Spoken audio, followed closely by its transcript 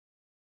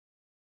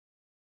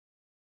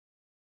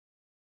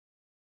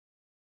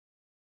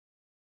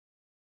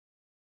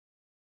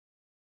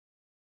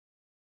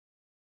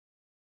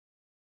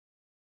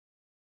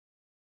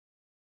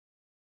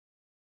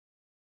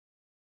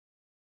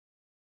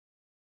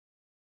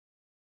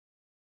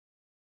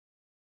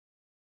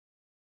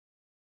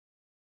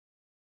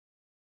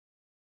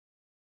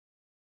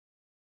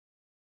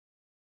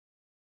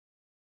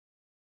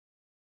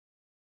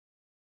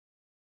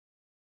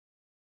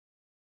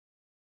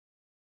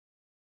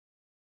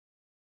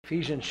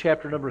Ephesians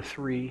chapter number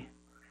 3.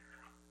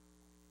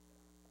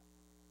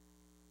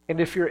 And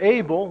if you're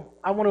able,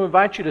 I want to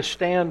invite you to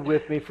stand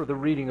with me for the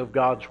reading of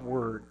God's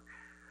Word.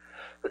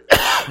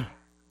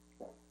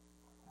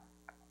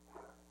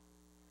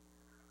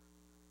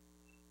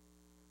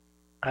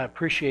 I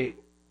appreciate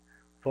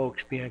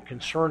folks being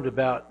concerned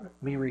about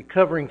me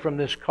recovering from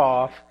this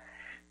cough,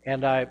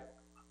 and I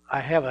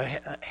have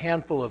a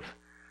handful of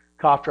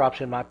cough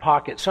drops in my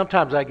pocket.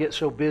 Sometimes I get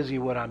so busy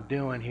what I'm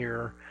doing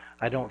here,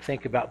 I don't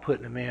think about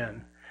putting them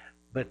in.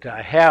 But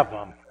I have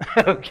them,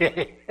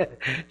 okay,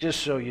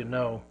 just so you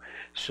know.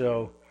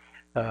 So,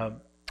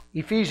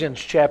 Ephesians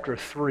chapter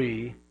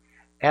 3,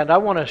 and I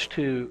want us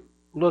to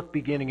look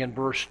beginning in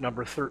verse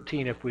number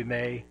 13, if we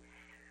may.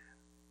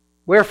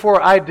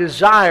 Wherefore I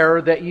desire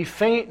that ye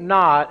faint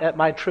not at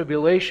my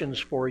tribulations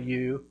for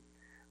you,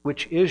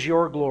 which is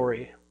your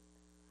glory.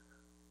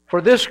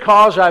 For this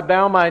cause I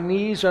bow my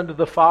knees unto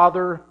the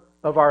Father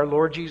of our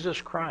Lord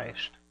Jesus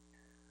Christ,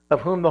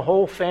 of whom the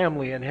whole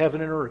family in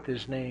heaven and earth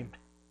is named,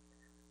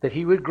 that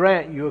He would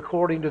grant you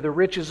according to the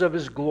riches of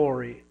His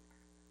glory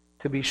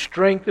to be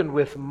strengthened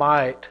with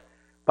might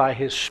by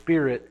His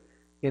Spirit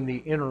in the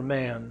inner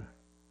man,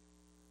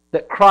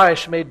 that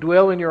Christ may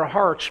dwell in your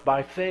hearts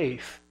by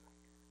faith,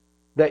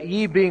 that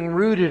ye being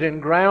rooted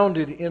and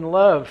grounded in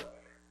love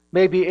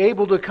may be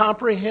able to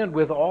comprehend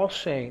with all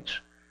saints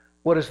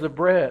what is the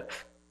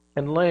breadth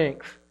and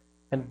length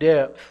and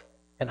depth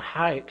and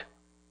height,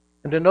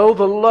 and to know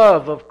the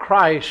love of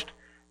Christ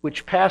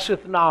which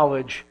passeth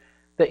knowledge,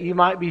 that ye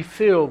might be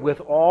filled with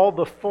all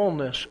the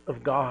fullness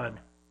of God.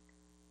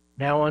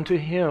 Now unto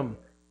Him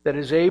that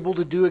is able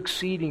to do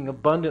exceeding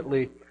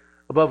abundantly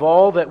above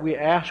all that we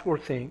ask or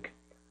think,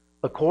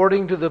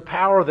 according to the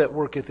power that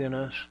worketh in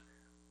us,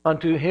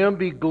 unto Him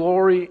be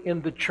glory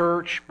in the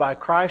church by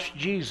Christ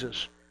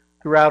Jesus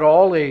throughout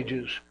all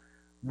ages,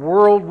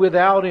 world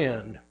without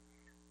end.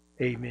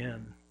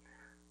 Amen.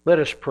 Let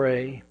us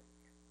pray.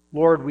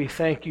 Lord, we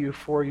thank You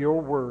for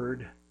Your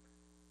word.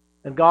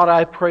 And God,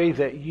 I pray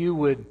that You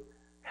would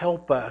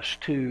help us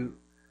to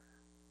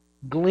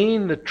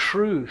glean the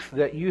truth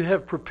that You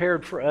have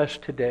prepared for us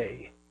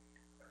today,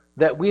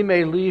 that we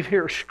may leave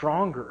here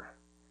stronger,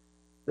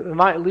 that we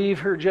might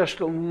leave here just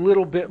a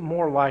little bit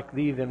more like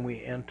Thee than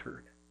we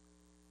entered,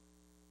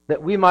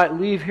 that we might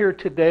leave here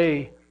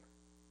today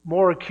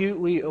more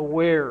acutely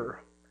aware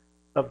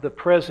of the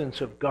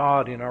presence of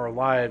God in our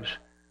lives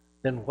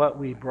than what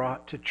we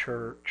brought to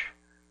church.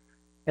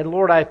 And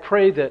Lord, I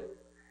pray that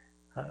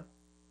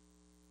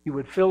You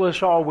would fill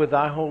us all with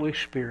Thy Holy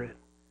Spirit.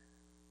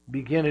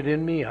 Begin it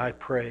in me, I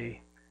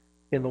pray,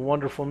 in the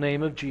wonderful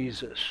name of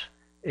Jesus.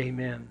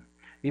 Amen.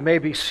 You may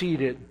be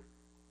seated.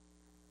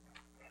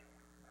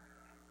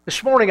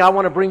 This morning I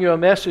want to bring you a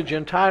message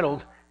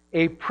entitled,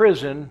 A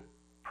Prison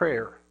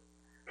Prayer.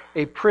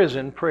 A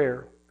Prison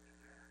Prayer.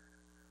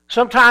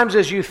 Sometimes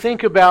as you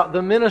think about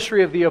the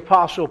ministry of the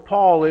Apostle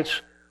Paul,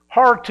 it's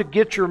hard to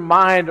get your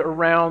mind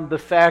around the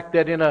fact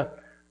that in a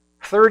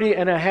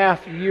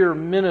 30-and-a-half-year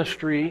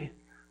ministry,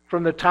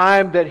 from the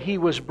time that he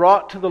was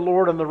brought to the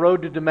Lord on the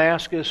road to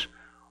Damascus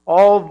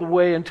all the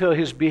way until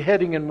his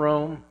beheading in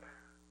Rome,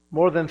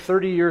 more than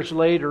 30 years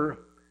later,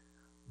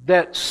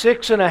 that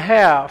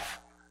 6.5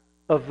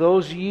 of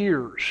those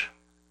years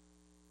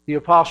the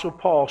Apostle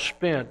Paul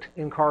spent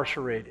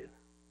incarcerated.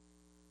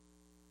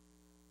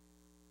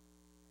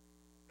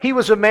 He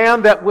was a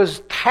man that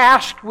was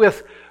tasked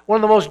with one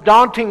of the most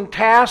daunting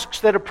tasks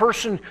that a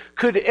person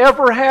could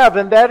ever have,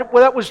 and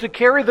that was to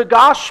carry the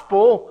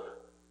gospel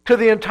to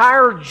the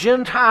entire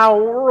Gentile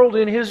world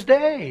in his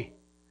day,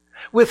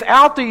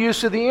 without the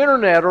use of the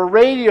internet or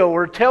radio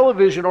or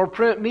television or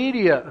print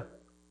media.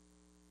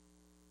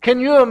 Can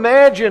you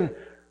imagine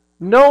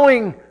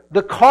knowing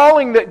the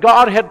calling that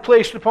God had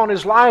placed upon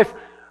his life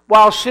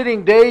while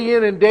sitting day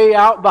in and day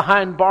out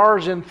behind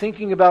bars and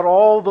thinking about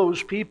all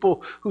those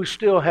people who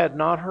still had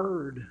not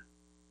heard?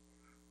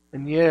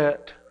 And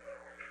yet,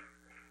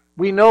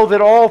 we know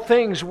that all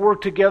things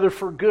work together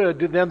for good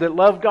to them that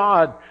love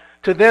God,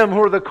 to them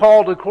who are the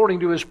called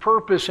according to His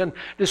purpose. And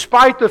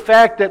despite the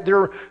fact that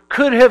there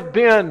could have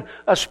been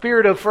a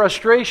spirit of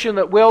frustration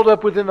that welled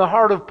up within the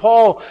heart of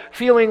Paul,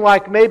 feeling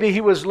like maybe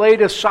he was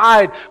laid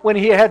aside when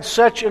he had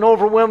such an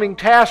overwhelming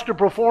task to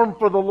perform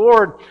for the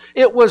Lord,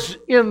 it was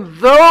in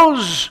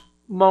those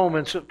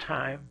moments of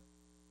time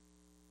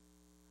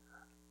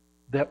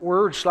that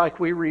words like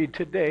we read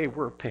today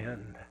were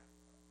penned.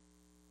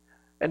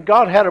 And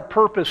God had a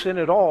purpose in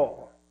it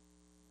all.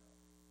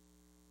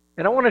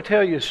 And I want to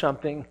tell you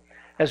something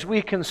as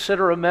we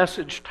consider a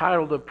message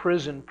titled A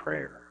Prison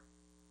Prayer.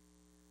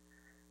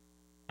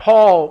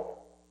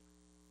 Paul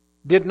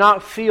did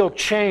not feel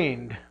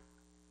chained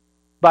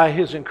by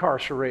his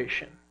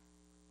incarceration.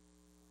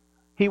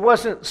 He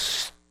wasn't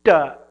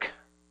stuck.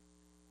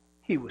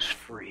 He was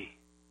free.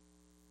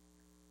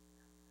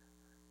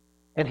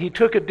 And he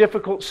took a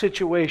difficult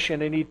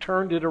situation and he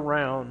turned it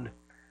around.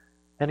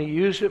 And he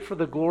used it for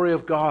the glory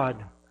of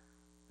God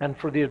and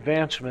for the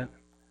advancement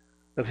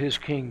of His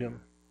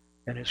kingdom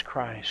and His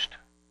Christ.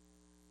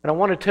 And I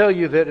want to tell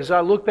you that as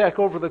I look back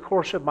over the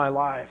course of my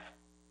life,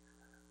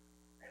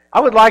 I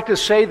would like to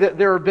say that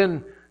there have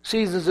been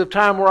seasons of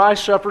time where I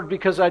suffered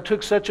because I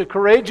took such a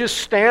courageous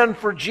stand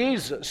for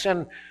Jesus.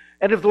 And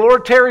if the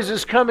Lord tarries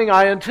His coming,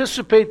 I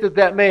anticipate that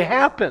that may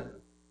happen.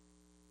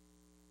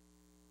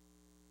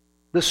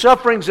 The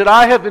sufferings that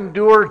I have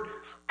endured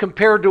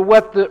compared to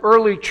what the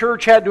early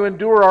church had to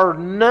endure are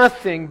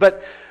nothing.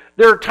 But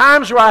there are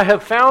times where I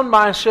have found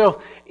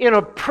myself in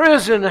a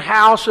prison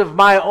house of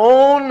my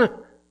own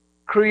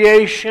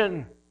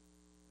creation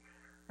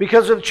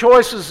because of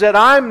choices that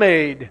I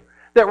made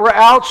that were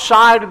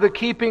outside of the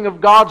keeping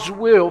of God's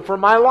will for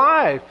my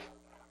life.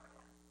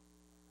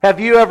 Have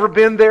you ever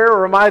been there,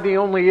 or am I the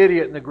only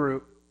idiot in the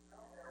group?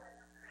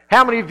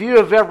 How many of you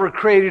have ever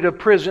created a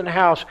prison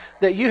house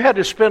that you had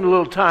to spend a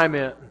little time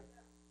in?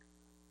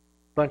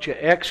 Bunch of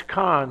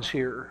ex-cons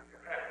here.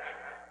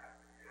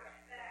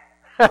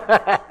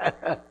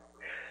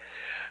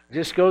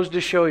 Just goes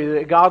to show you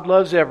that God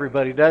loves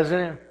everybody, doesn't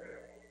it?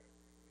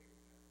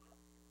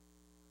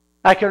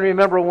 I can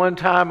remember one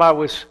time I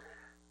was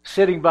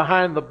sitting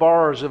behind the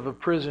bars of a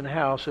prison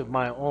house of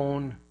my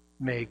own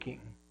making,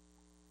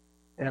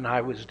 and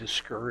I was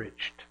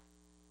discouraged.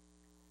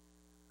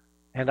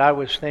 And I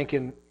was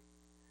thinking,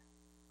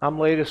 I'm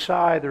laid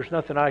aside, there's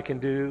nothing I can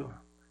do.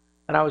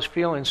 And I was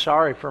feeling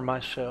sorry for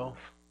myself.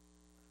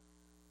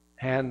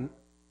 And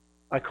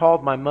I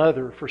called my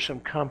mother for some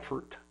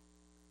comfort.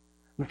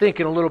 I'm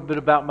thinking a little bit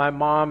about my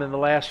mom in the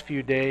last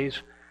few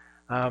days.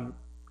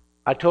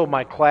 I told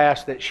my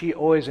class that she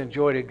always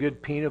enjoyed a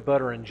good peanut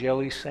butter and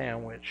jelly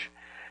sandwich.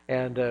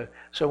 And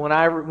so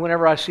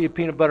whenever I see a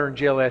peanut butter and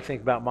jelly, I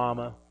think about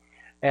Mama.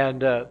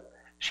 And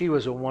she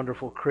was a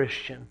wonderful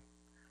Christian.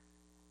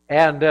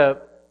 And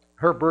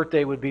her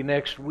birthday would be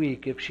next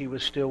week if she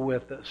was still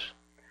with us.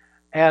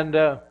 And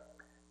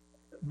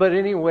but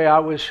anyway, I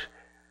was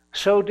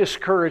so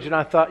discouraged, and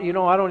I thought, I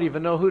don't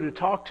even know who to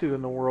talk to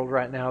in the world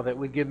right now that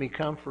would give me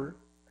comfort.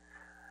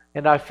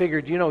 And I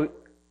figured,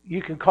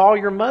 you can call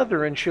your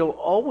mother and she'll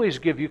always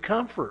give you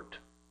comfort,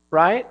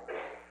 right?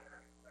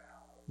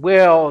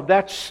 Well,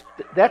 that's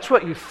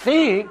what you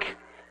think.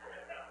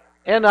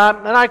 And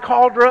I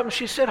called her up and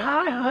she said,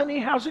 "Hi, honey,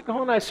 how's it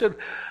going?" I said,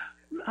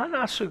 "I'm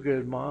not so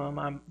good, Mom.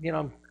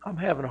 I'm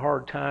having a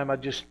hard time. I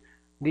just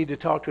need to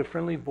talk to a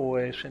friendly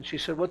voice." And she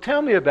said, "Well,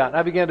 tell me about it." And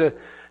I began to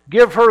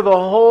give her the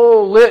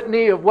whole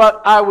litany of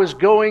what I was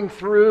going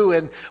through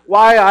and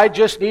why I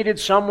just needed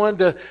someone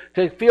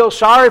to feel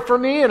sorry for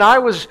me. And I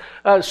was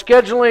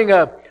scheduling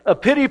a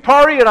pity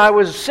party, and I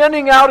was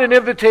sending out an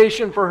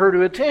invitation for her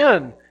to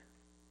attend.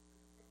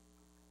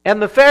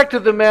 And the fact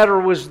of the matter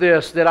was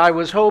this, that I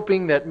was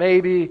hoping that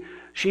maybe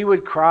she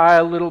would cry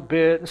a little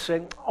bit and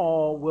say,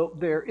 "Oh, well,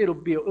 it'll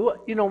be,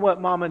 you know what,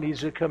 Mama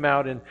needs to come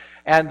out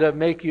and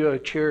make you a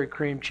cherry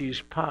cream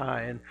cheese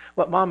pie. And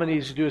what Mama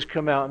needs to do is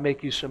come out and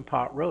make you some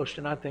pot roast.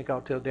 And I think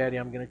I'll tell Daddy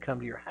I'm going to come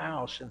to your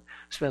house and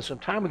spend some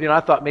time with you." And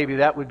I thought maybe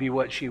that would be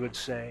what she would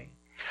say.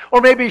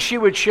 Or maybe she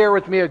would share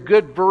with me a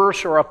good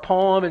verse or a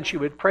poem, and she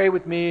would pray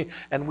with me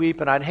and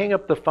weep, and I'd hang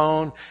up the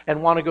phone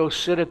and want to go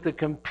sit at the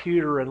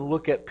computer and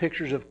look at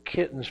pictures of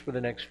kittens for the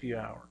next few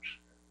hours.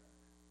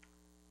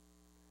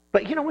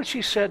 But you know what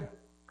she said?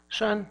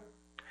 "Son,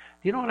 do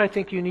you know what I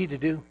think you need to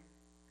do?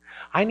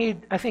 I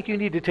think you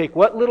need to take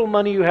what little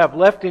money you have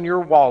left in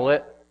your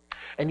wallet,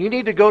 and you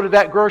need to go to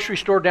that grocery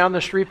store down the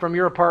street from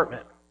your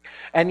apartment.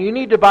 And you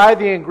need to buy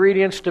the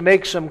ingredients to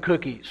make some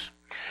cookies.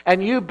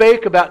 And you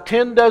bake about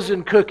 10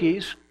 dozen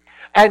cookies,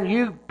 and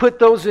you put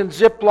those in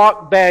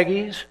Ziploc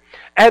baggies,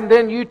 and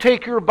then you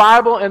take your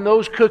Bible and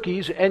those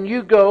cookies, and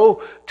you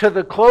go to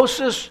the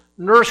closest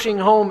nursing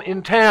home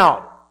in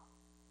town.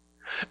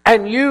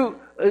 And you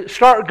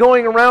start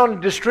going around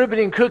and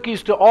distributing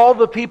cookies to all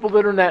the people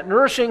that are in that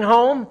nursing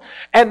home.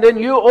 And then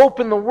you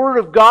open the Word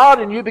of God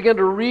and you begin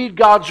to read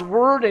God's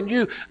Word, and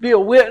you be a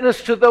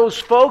witness to those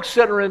folks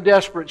that are in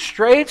desperate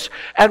straits.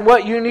 And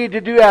what you need to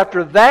do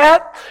after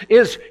that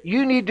is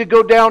you need to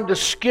go down to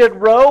Skid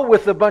Row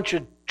with a bunch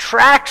of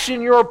tracts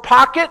in your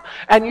pocket,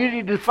 and you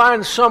need to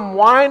find some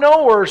wino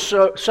or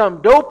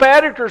some dope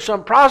addict or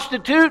some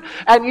prostitute,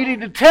 and you need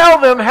to tell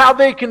them how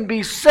they can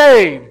be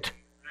saved.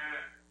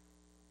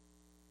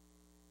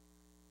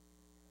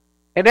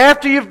 And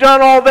after you've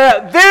done all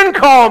that, then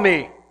call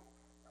me."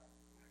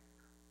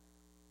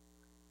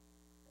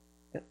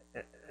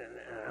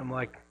 I'm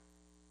like,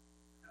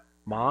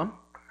 "Mom?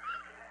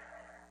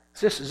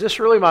 Is this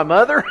really my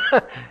mother?"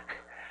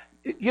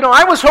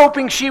 I was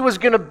hoping she was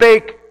going to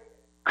bake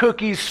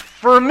cookies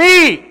for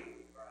me,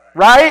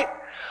 right?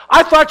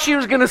 I thought she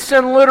was going to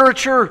send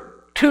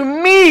literature to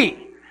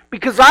me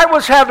because I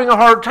was having a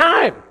hard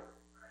time.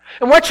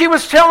 And what she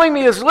was telling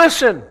me is,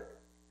 listen,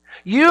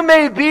 you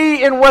may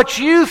be in what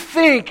you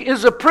think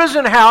is a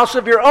prison house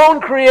of your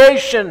own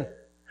creation,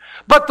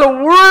 but the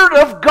Word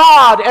of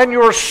God and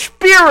your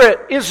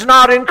spirit is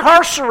not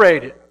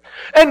incarcerated.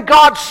 And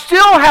God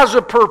still has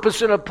a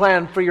purpose and a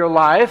plan for your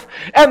life.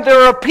 And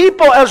there are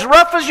people, as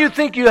rough as you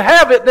think you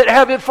have it, that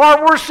have it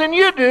far worse than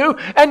you do.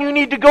 And you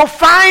need to go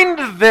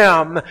find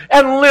them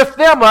and lift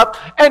them up.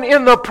 And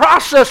in the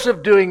process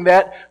of doing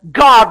that,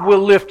 God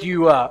will lift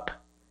you up.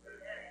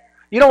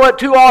 You know what?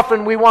 Too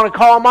often we want to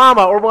call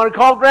mama, or want to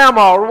call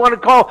grandma, or want to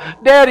call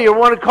daddy, or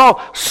want to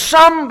call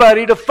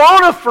somebody to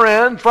phone a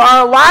friend for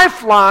our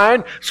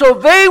lifeline so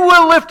they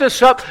will lift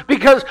us up,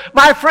 because,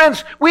 my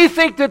friends, we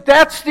think that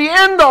that's the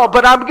end all.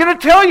 But I'm going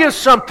to tell you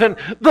something.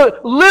 The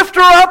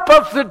lifter up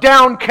of the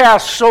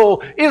downcast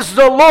soul is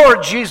the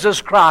Lord Jesus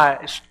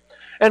Christ.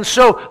 And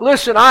so,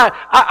 listen,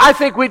 I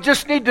think we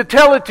just need to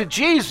tell it to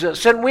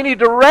Jesus, and we need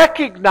to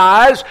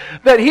recognize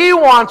that He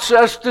wants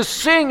us to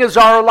sing as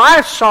our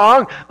life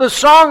song, the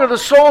song of the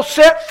soul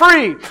set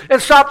free,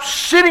 and stop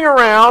sitting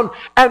around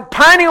and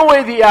pining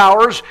away the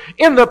hours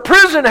in the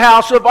prison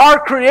house of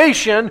our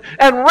creation,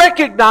 and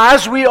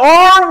recognize we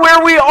are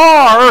where we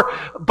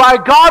are by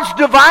God's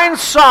divine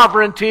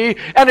sovereignty,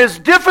 and as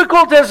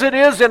difficult as it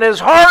is and as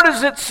hard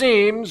as it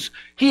seems,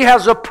 He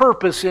has a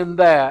purpose in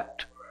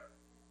that.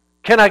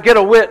 Can I get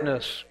a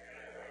witness?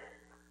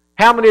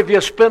 How many of you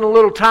spent a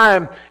little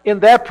time in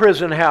that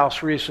prison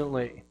house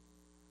recently?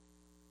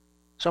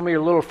 Some of you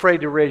are a little afraid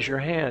to raise your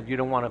hand. You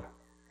don't want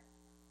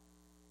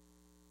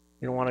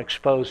to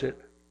expose it.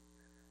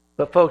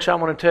 But folks, I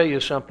want to tell you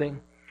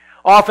something.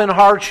 Often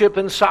hardship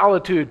and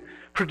solitude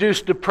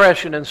produce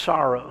depression and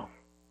sorrow.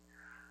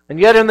 And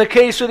yet in the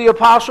case of the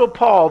Apostle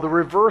Paul, the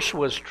reverse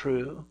was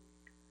true.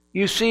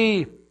 You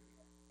see,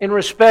 in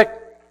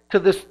respect to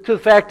the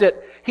fact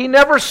that he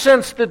never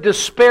sensed the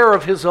despair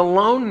of his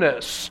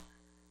aloneness,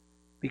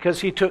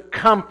 because he took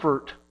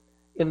comfort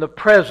in the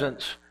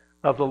presence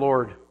of the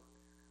Lord.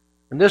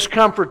 And this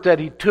comfort that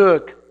he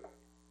took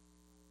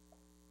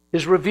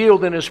is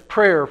revealed in his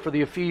prayer for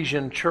the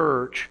Ephesian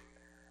church,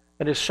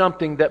 and is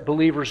something that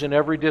believers in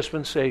every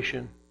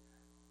dispensation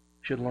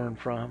should learn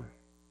from.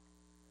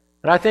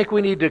 And I think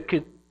we need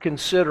to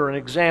consider and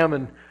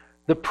examine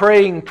the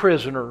praying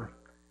prisoner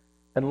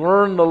and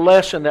learn the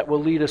lesson that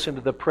will lead us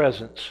into the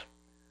presence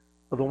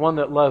of the one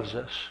that loves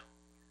us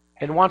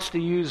and wants to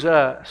use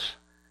us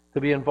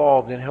to be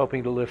involved in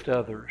helping to lift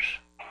others.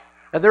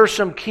 And there are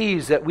some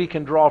keys that we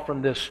can draw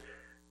from this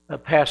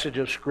passage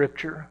of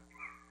Scripture.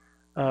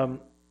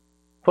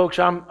 Folks,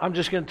 I'm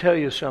just going to tell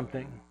you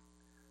something.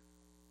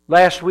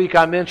 Last week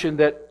I mentioned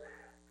that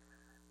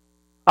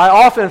I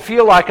often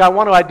feel like I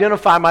want to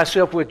identify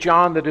myself with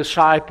John the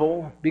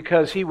disciple,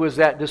 because he was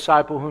that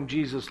disciple whom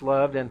Jesus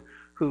loved and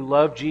who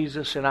loved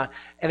Jesus. And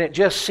it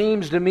just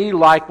seems to me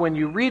like when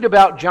you read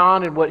about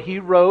John and what he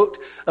wrote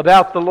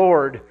about the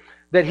Lord,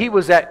 that he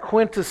was that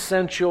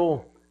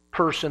quintessential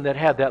person that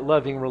had that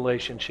loving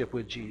relationship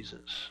with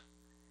Jesus.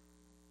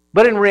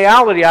 But in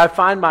reality, I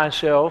find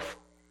myself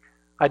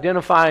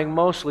identifying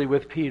mostly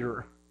with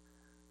Peter,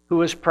 who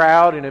was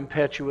proud and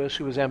impetuous,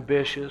 who was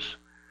ambitious,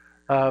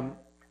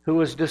 who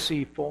was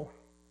deceitful,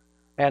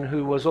 and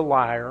who was a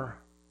liar.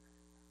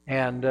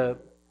 And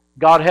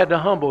God had to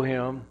humble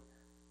him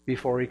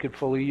before He could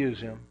fully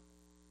use him.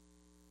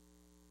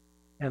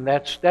 And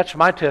that's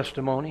my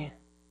testimony.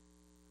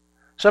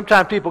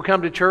 Sometimes people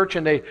come to church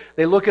and they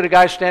look at a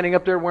guy standing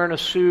up there wearing a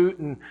suit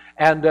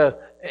and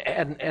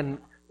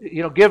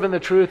you know, giving the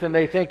truth, and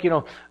they think, you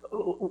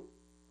know,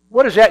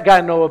 what does that guy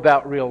know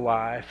about real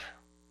life?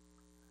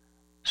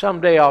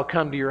 Someday I'll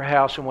come to your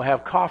house and we'll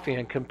have coffee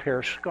and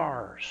compare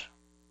scars.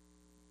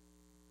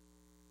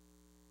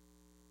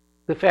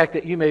 The fact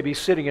that you may be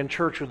sitting in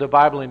church with the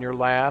Bible in your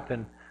lap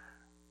and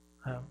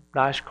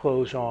nice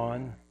clothes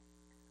on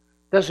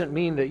doesn't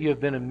mean that you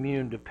have been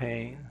immune to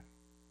pain.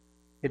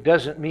 It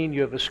doesn't mean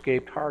you have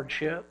escaped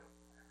hardship.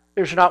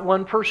 There's not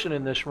one person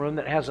in this room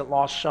that hasn't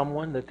lost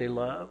someone that they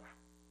love.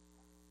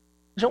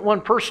 There's not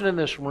one person in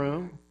this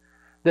room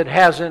that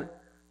hasn't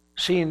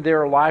seen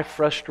their life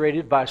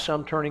frustrated by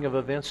some turning of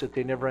events that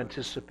they never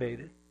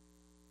anticipated.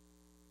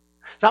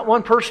 Not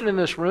one person in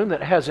this room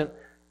that hasn't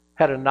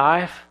had a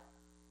knife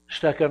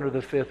stuck under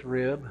the fifth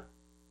rib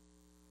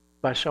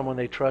by someone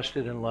they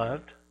trusted and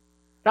loved.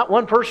 Not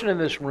one person in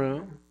this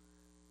room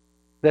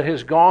that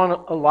has gone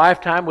a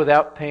lifetime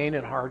without pain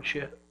and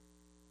hardship.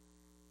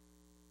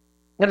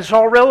 And it's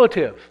all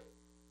relative.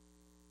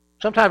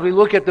 Sometimes we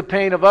look at the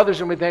pain of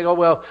others and we think, oh,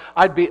 well,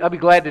 I'd be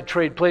glad to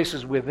trade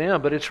places with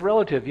them, but it's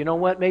relative. You know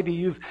what? Maybe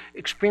you've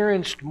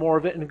experienced more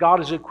of it and God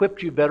has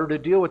equipped you better to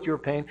deal with your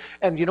pain.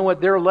 And you know what?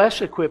 They're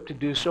less equipped to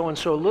do so, and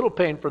so a little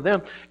pain for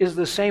them is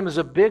the same as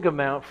a big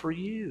amount for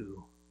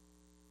you.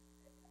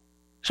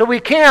 So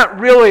we can't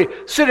really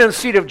sit in a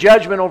seat of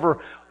judgment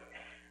over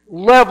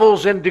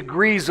levels and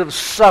degrees of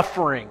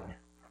suffering.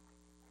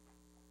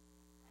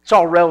 It's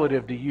all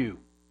relative to you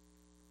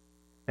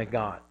and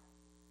God.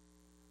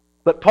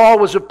 But Paul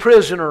was a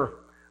prisoner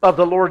of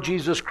the Lord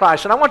Jesus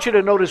Christ. And I want you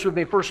to notice with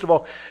me, first of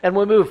all, and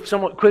we'll move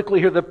somewhat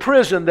quickly here, the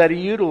prison that he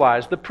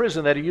utilized. The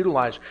prison that he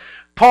utilized.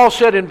 Paul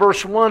said in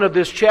verse 1 of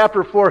this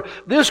chapter, "For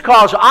this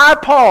cause I,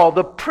 Paul,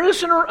 the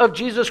prisoner of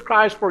Jesus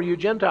Christ for you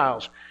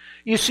Gentiles."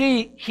 You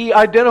see, he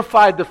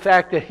identified the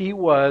fact that he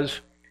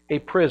was a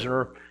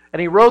prisoner, and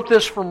he wrote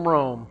this from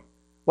Rome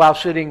while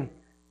sitting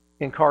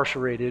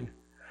incarcerated.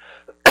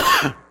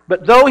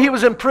 But though he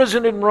was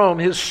imprisoned in Rome,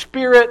 his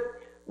spirit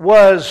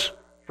was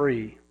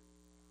free.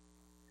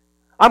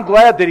 I'm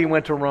glad that he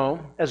went to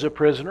Rome as a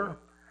prisoner.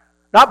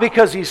 Not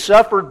because he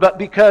suffered, but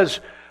because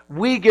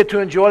we get to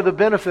enjoy the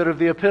benefit of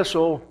the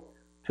epistle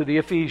to the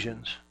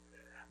Ephesians.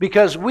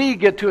 Because we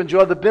get to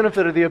enjoy the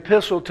benefit of the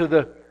epistle to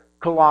the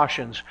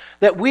Colossians.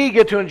 That we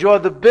get to enjoy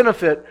the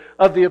benefit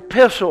of the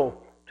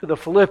epistle to the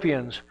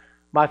Philippians,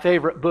 my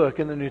favorite book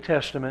in the New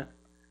Testament.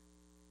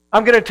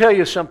 I'm going to tell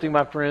you something,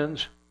 my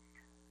friends,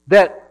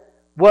 that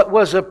what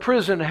was a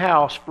prison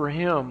house for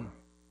him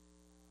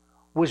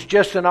was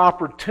just an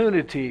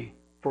opportunity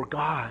for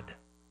God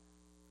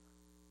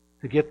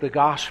to get the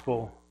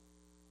gospel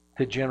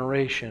to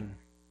generation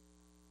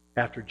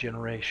after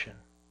generation.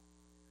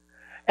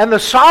 And the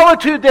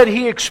solitude that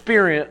he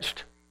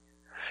experienced,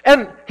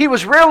 and he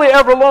was rarely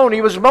ever alone.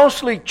 He was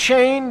mostly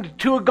chained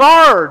to a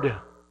guard.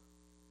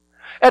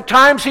 At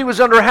times he was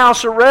under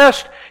house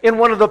arrest in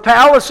one of the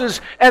palaces,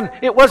 and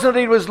it wasn't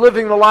that he was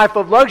living the life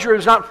of luxury. He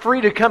was not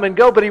free to come and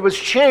go, but he was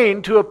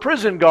chained to a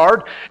prison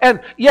guard. And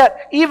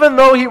yet, even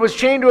though he was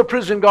chained to a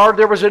prison guard,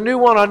 there was a new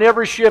one on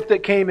every shift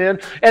that came in.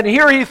 And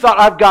here he thought,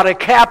 I've got a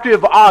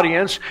captive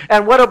audience.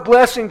 And what a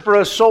blessing for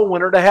a soul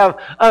winner to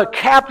have a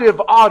captive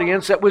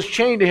audience that was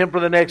chained to him for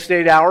the next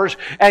 8 hours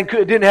and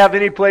didn't have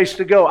any place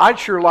to go. I'd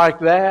sure like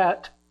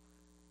that.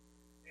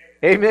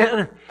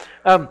 Amen.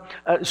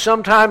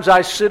 Sometimes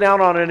I sit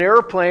down on an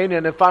airplane,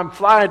 and if I'm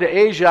flying to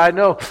Asia, I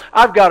know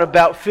I've got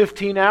about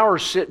 15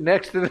 hours sitting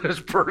next to this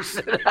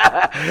person.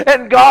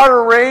 And God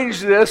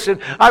arranged this,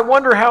 and I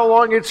wonder how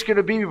long it's going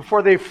to be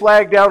before they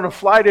flag down a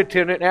flight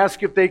attendant and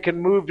ask if they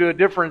can move to a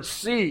different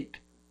seat.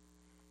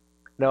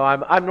 No,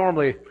 I'm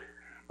normally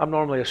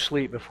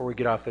asleep before we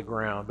get off the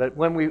ground. But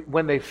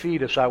when they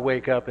feed us, I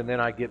wake up and then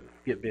I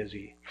get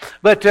busy.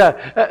 But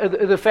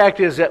the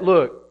fact is that,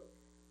 look,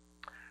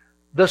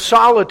 the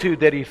solitude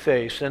that he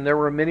faced, and there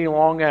were many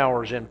long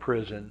hours in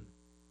prison,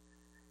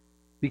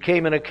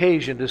 became an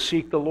occasion to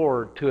seek the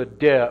Lord to a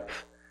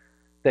depth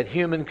that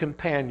human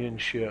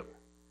companionship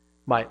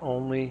might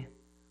only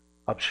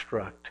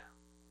obstruct.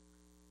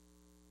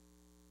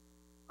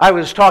 I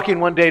was talking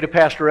one day to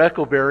Pastor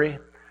Eckleberry.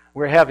 We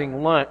were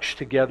having lunch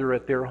together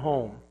at their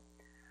home.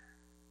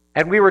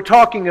 And we were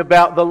talking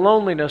about the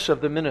loneliness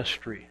of the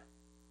ministry.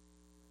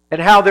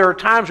 And how there are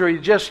times where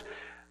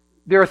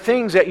there are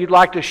things that you'd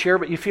like to share,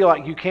 but you feel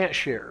like you can't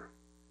share.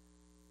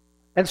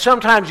 And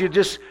sometimes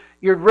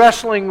you're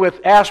wrestling with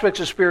aspects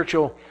of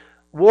spiritual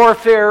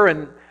warfare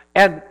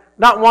and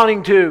not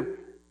wanting to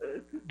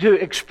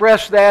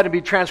express that and be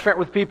transparent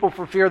with people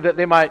for fear that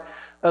they might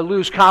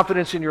lose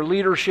confidence in your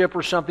leadership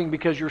or something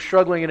because you're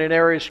struggling in an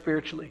area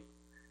spiritually.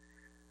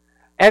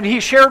 And he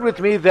shared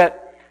with me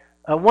that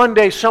one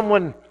day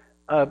someone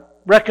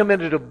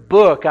recommended a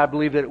book, I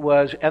believe that it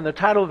was, and the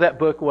title of that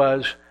book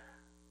was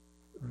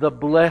The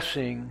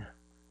Blessing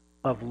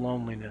of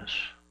Loneliness.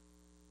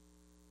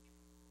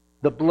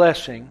 The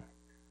Blessing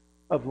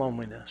of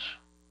Loneliness.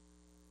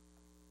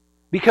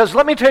 Because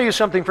let me tell you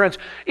something, friends.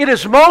 It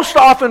is most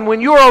often when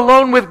you are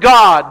alone with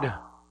God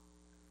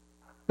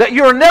that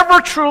you are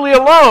never truly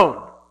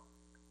alone.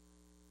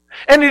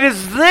 And it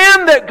is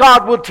then that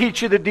God will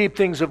teach you the deep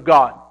things of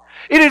God.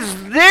 It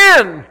is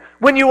then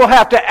when you will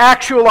have to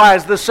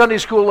actualize the Sunday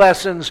school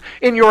lessons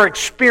in your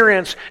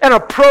experience and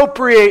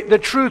appropriate the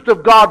truth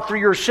of God for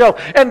yourself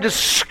and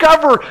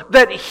discover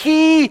that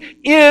He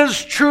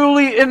is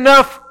truly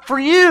enough for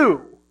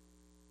you.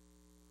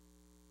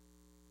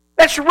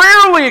 That's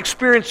rarely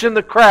experienced in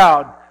the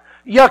crowd,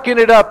 yucking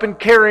it up and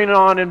carrying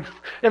on and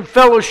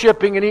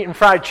fellowshipping and eating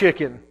fried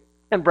chicken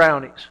and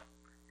brownies.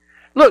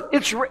 Look,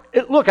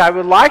 I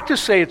would like to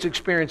say it's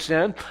experienced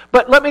then,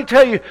 but let me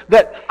tell you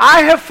that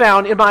I have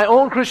found in my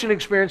own Christian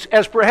experience,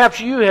 as perhaps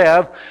you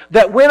have,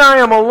 that when I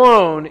am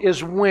alone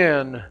is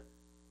when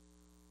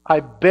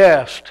I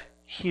best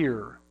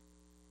hear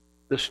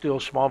the still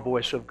small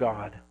voice of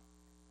God.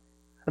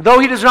 And though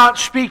He does not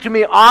speak to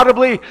me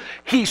audibly,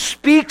 He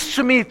speaks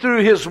to me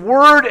through His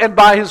Word and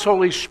by His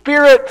Holy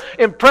Spirit,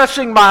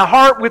 impressing my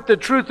heart with the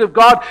truth of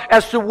God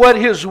as to what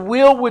His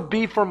will would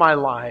be for my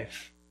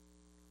life.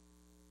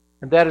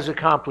 And that is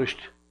accomplished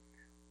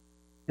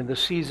in the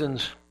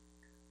seasons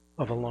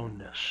of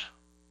aloneness.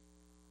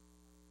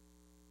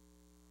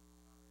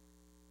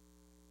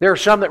 There are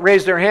some that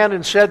raised their hand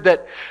and said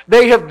that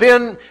they have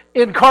been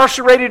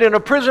incarcerated in a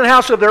prison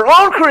house of their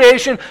own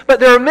creation, but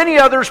there are many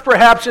others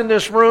perhaps in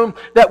this room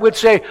that would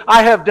say,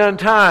 I have done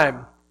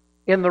time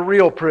in the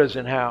real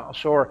prison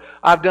house, or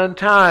I've done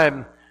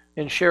time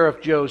in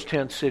Sheriff Joe's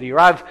tent city, or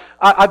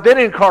I've been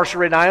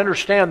incarcerated, and I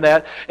understand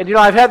that. And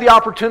I've had the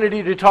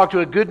opportunity to talk to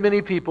a good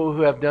many people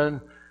who have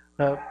done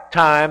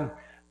time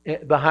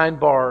behind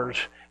bars.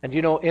 And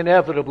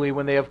inevitably,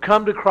 when they have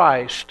come to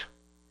Christ,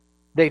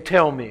 they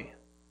tell me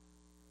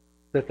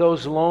that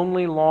those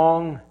lonely,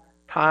 long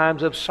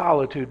times of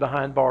solitude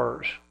behind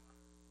bars,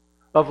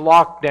 of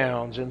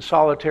lockdowns and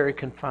solitary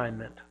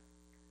confinement,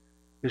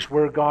 is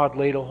where God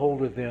laid a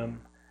hold of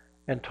them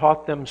and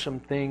taught them some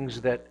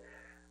things that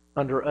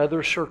under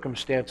other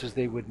circumstances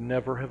they would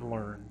never have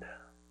learned.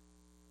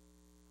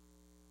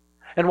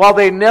 And while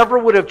they never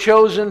would have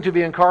chosen to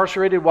be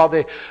incarcerated, while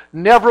they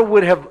never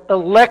would have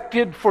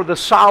elected for the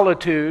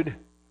solitude,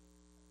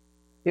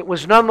 It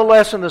was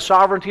nonetheless in the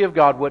sovereignty of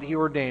God what He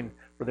ordained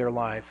for their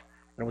life.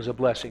 And it was a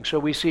blessing. So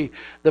we see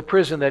the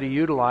prison that he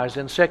utilized.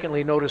 And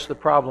secondly, notice the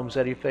problems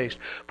that he faced.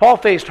 Paul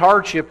faced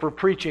hardship for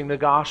preaching the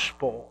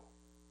gospel.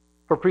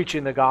 For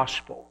preaching the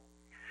gospel.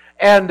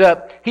 And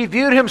he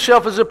viewed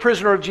himself as a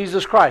prisoner of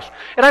Jesus Christ.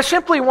 And I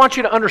simply want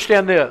you to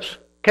understand this.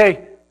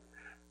 Okay?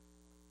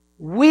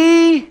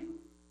 We,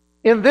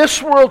 in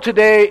this world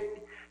today,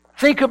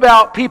 think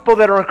about people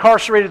that are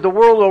incarcerated the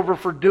world over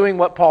for doing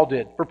what Paul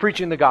did, for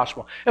preaching the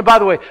gospel. And by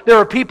the way, there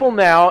are people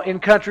now in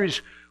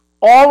countries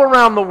all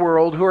around the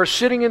world who are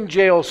sitting in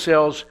jail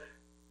cells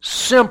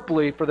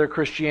simply for their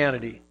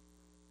Christianity.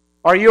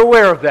 Are you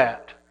aware of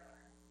that?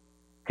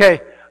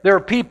 Okay, there are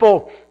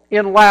people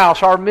in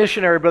Laos, our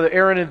missionary, Brother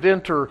Aaron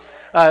Inventor,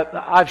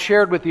 I've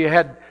shared with you,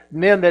 had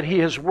men that he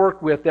has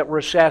worked with that were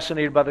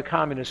assassinated by the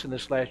communists in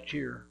this last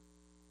year.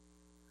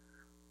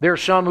 There are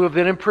some who have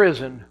been in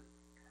prison.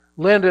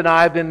 Linda and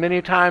I have been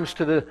many times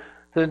to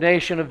the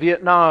nation of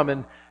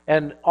Vietnam,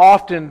 and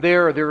often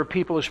there are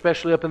people,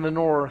 especially up in the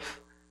north,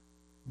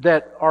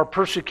 that are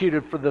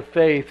persecuted for the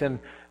faith, and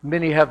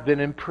many have been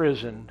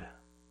imprisoned.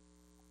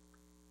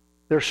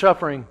 They're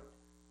suffering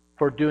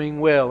for doing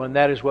well, and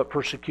that is what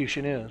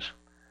persecution is.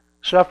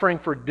 Suffering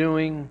for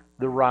doing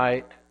the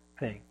right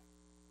thing.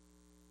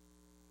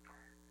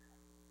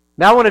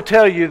 Now I want to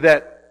tell you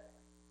that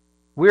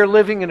we're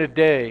living in a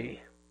day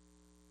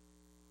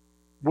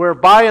where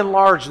by and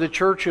large the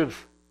Church of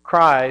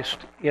Christ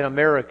in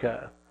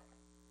America,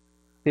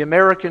 the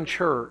American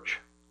church,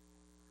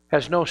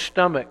 has no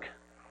stomach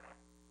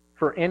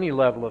for any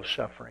level of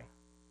suffering.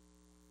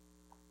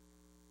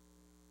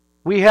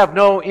 We have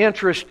no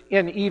interest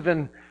in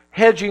even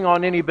hedging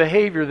on any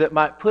behavior that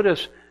might put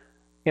us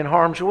in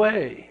harm's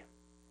way.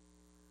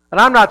 And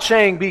I'm not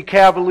saying be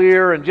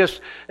cavalier and just,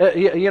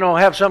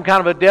 have some kind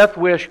of a death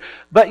wish.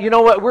 But you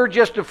know what? We're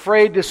just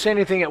afraid to say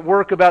anything at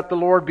work about the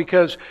Lord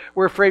because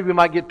we're afraid we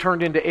might get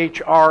turned into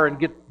HR and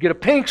get a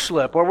pink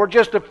slip. Or we're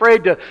just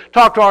afraid to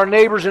talk to our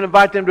neighbors and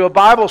invite them to a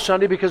Bible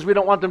Sunday because we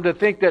don't want them to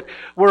think that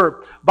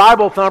we're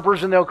Bible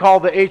thumpers and they'll call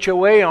the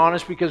HOA on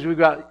us because we've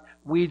got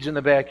weeds in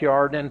the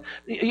backyard. And,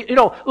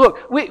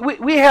 look,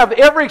 we have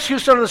every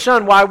excuse under the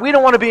sun why we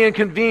don't want to be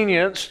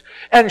inconvenienced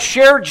and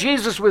share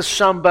Jesus with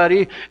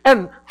somebody.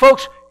 And,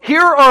 folks,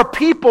 here are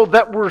people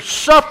that were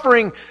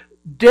suffering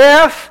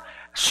death,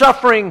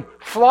 suffering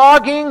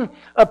flogging,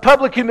 a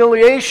public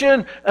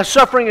humiliation,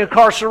 suffering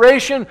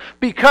incarceration,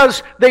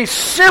 because they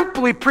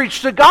simply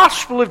preach the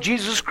gospel of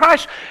Jesus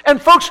Christ.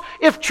 And folks,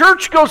 if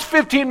church goes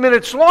 15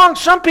 minutes long,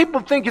 some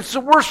people think it's the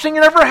worst thing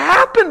that ever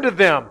happened to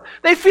them.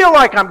 They feel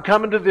like I'm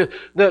coming to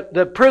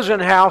the prison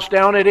house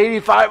down at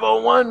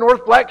 8501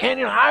 North Black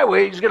Canyon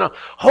Highway. He's going to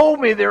hold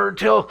me there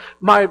until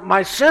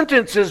my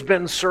sentence has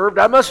been served.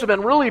 I must have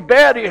been really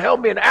bad. He held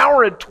me an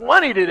hour and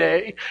 20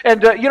 today.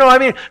 And,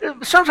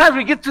 sometimes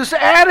we get this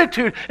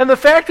attitude. And the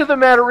fact of the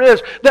matter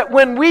is that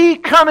when we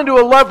come into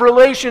a love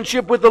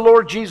relationship with the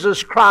Lord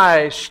Jesus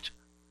Christ,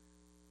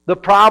 the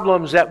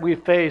problems that we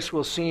face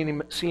will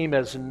seem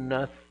as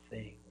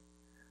nothing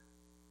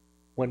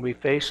when we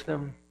face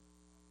them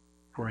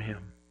for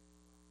Him.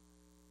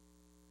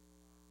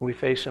 We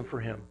face them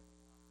for Him.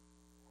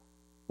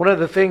 One of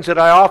the things that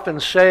I often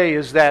say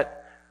is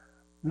that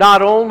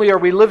not only are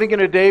we living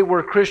in a day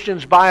where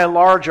Christians by and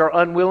large are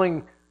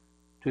unwilling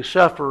to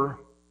suffer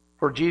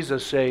for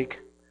Jesus' sake,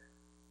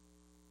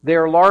 they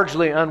are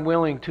largely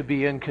unwilling to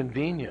be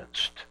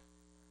inconvenienced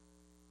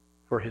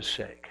for His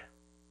sake.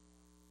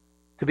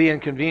 To be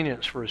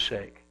inconvenienced for His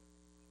sake.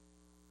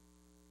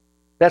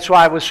 That's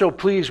why I was so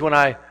pleased when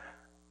I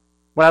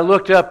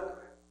looked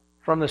up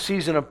from the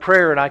season of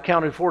prayer and I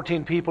counted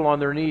 14 people on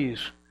their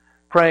knees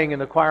praying in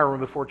the choir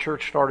room before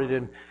church started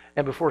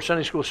and before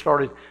Sunday school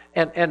started.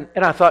 And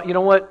I thought, you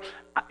know what?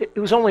 It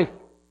was only,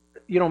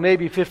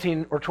 maybe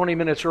 15 or 20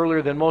 minutes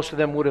earlier than most of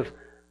them would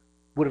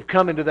have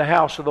come into the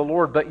house of the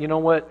Lord. But you know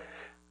what?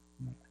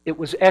 It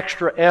was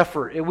extra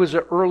effort. It was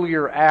an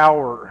earlier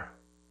hour.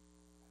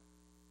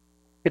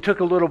 It took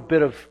a little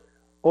bit of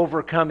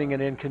overcoming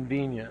an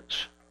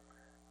inconvenience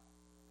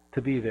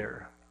to be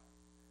there.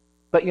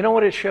 But you know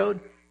what it showed?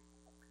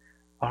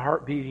 A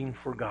heart beating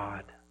for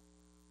God.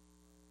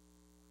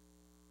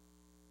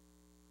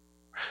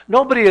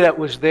 Nobody that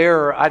was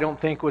there, I don't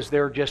think, was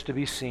there just to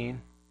be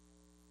seen.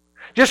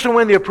 Just to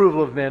win the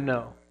approval of men,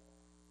 no.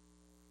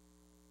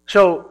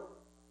 So,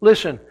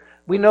 listen,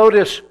 we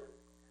notice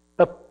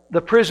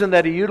the prison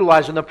that he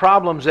utilized and the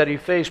problems that he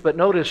faced, but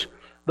notice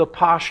the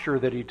posture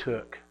that he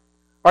took.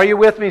 Are you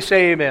with me?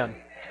 Say amen.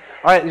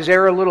 All right, is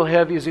air a little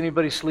heavy? Is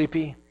anybody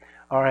sleepy?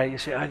 All right, you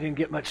say, I didn't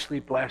get much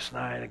sleep last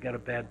night. I got a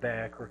bad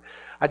back. Or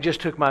I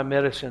just took my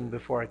medicine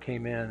before I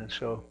came in, and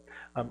so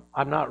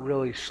I'm not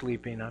really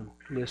sleeping. I'm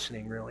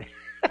listening, really.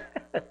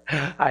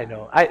 I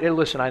know.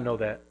 Listen, I know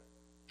that.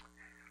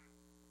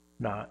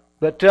 Not.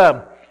 But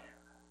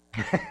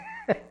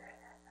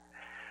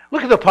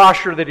look at the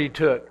posture that he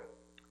took.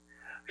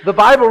 The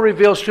Bible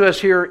reveals to us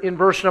here in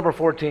verse number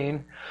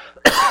 14,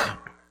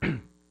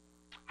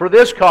 for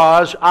this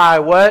cause I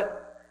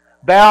what?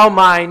 Bow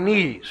my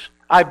knees.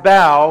 I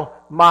bow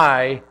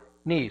my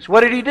knees.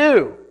 What did he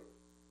do?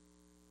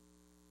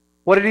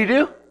 What did he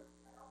do?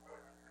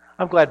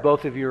 I'm glad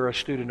both of you are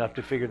astute enough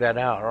to figure that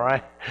out, all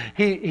right?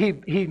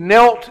 He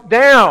knelt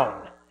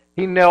down.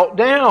 He knelt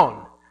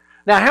down.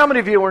 Now, how many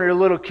of you, when you were a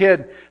little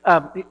kid,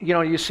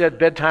 you said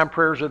bedtime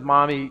prayers with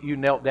Mommy, you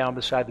knelt down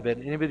beside the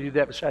bed? Anybody do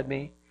that beside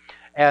me?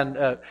 And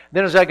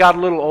then as I got a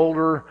little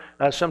older,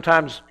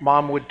 sometimes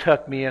Mom would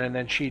tuck me in, and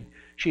then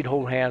she'd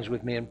hold hands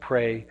with me and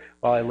pray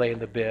while I lay in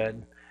the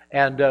bed.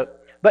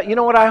 But you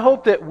know what? I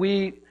hope that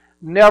we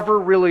never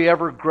really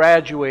ever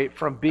graduate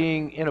from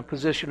being in a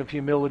position of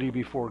humility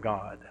before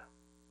God.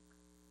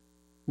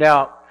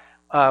 Now,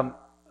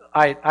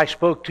 I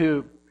spoke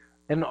to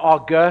an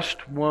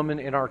august woman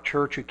in our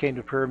church who came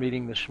to prayer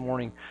meeting this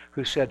morning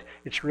who said,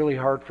 it's really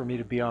hard for me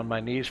to be on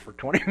my knees for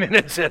 20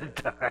 minutes at a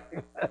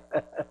time.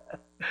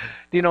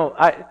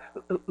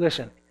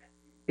 Listen,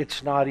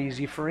 it's not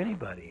easy for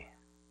anybody.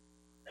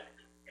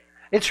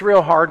 It's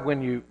real hard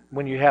when you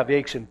have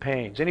aches and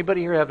pains.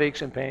 Anybody here have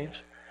aches and pains?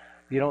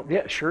 You don't?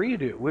 Yeah, sure you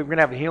do. We're going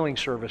to have a healing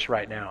service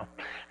right now.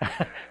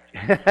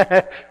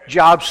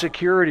 Job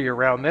security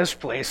around this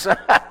place.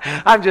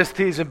 I'm just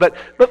teasing. But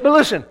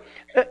listen,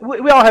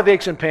 we all have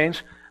aches and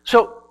pains.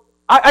 So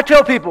I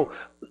tell people,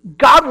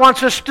 God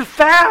wants us to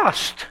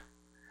fast.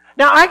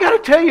 Now, I got to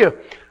tell you,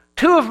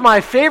 two of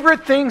my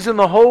favorite things in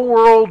the whole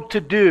world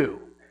to do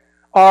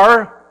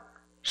are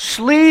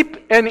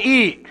sleep and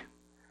eat.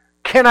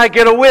 Can I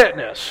get a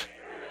witness?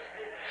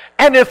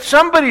 And if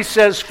somebody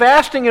says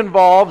fasting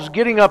involves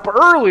getting up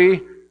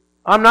early,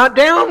 I'm not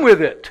down with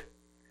it.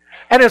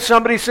 And if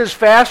somebody says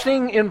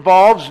fasting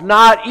involves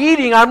not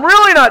eating, I'm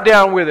really not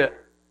down with it.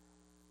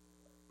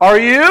 Are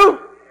you?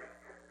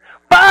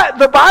 But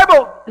the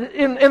Bible,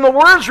 in the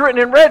words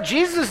written in red,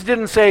 Jesus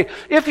didn't say,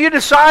 if you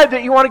decide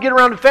that you want to get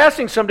around to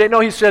fasting someday. No,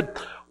 He said,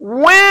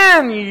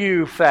 when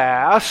you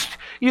fast.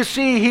 You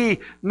see, He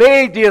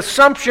made the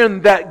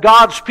assumption that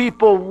God's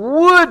people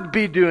would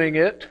be doing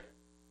it.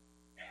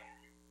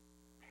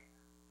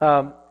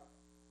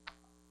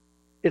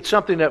 It's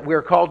something that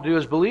we're called to do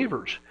as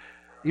believers.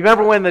 You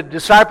remember when the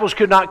disciples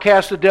could not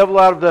cast the devil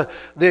out of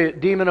the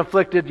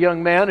demon-afflicted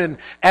young man,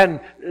 and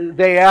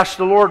they asked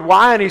the Lord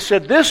why, and He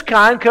said, this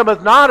kind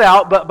cometh not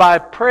out but by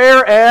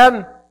prayer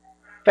and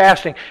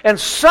fasting. And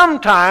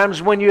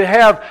sometimes when you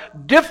have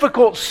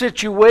difficult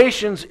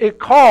situations, it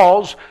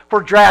calls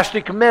for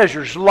drastic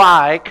measures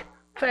like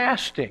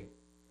fasting.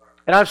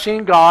 And I've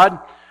seen God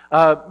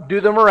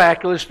do the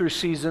miraculous through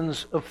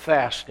seasons of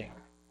fasting.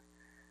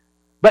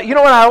 But you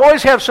know what? I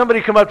always have somebody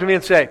come up to me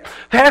and say,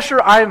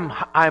 Pastor, I'm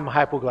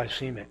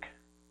hypoglycemic.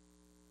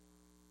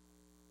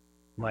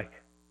 I'm like,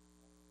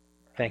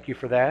 thank you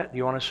for that. Do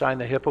you want to sign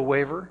the HIPAA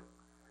waiver?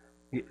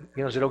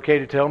 Is it okay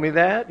to tell me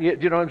that? Do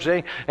you know what I'm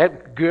saying?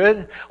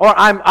 Good. Or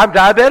I'm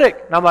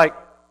diabetic. And I'm like,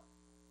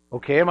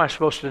 okay, am I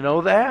supposed to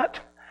know that?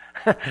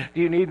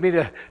 Do you need me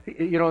to,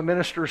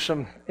 administer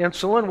some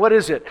insulin? What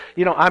is it?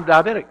 I'm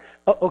diabetic.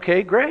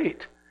 Okay,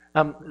 great.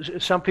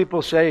 Some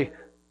people say,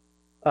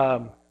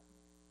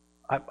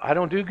 I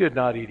don't do good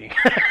not eating.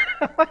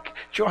 Like,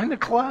 join the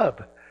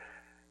club.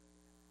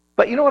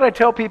 But you know what I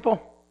tell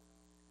people?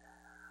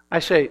 I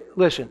say,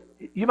 listen,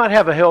 you might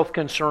have a health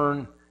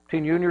concern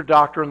between you and your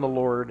doctor and the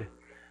Lord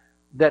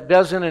that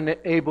doesn't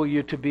enable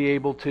you to be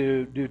able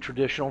to do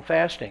traditional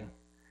fasting.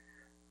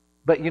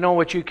 But you know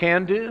what you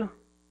can do?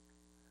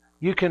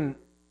 You can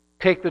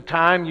take the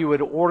time you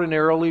would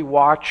ordinarily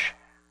watch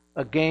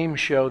a game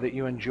show that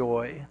you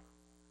enjoy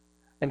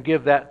and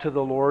give that to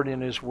the Lord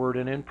in His Word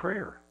and in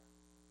prayer.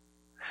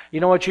 You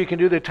know what you can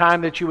do? The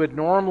time that you would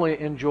normally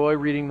enjoy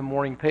reading the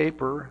morning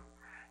paper,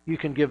 you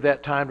can give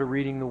that time to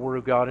reading the Word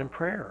of God in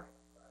prayer.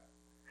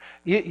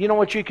 You know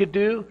what you could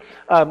do?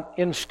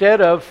 Instead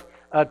of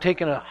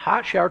taking a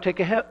hot shower, take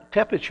a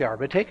tepid shower,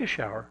 but take a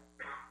shower.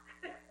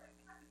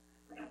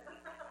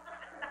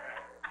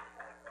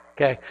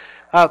 Okay?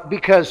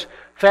 Because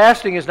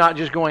fasting is not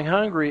just going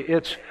hungry,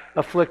 it's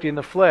afflicting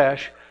the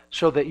flesh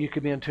so that you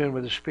can be in tune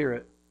with the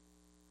Spirit.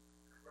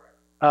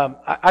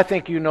 I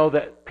think you know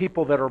that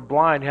people that are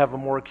blind have a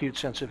more acute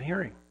sense of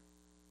hearing.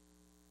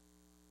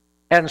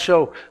 And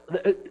so,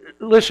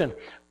 listen,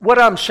 what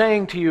I'm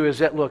saying to you is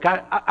that, look,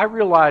 I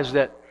realize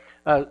that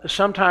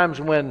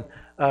sometimes when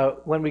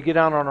we get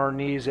down on our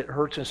knees, it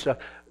hurts and stuff.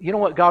 You know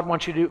what God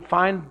wants you to do?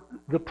 Find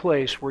the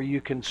place where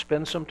you can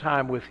spend some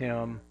time with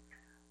Him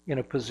in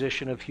a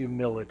position of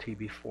humility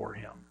before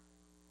Him.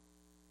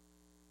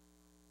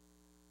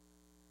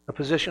 A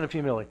position of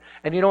humility.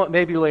 And you know what?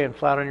 Maybe laying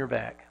flat on your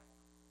back.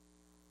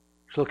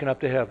 Just looking up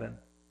to heaven.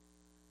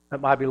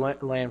 It might be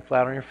laying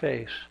flat on your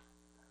face.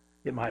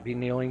 It might be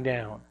kneeling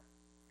down.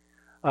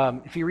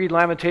 If you read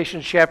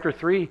Lamentations chapter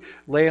 3,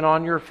 laying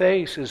on your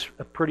face is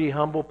a pretty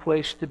humble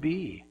place to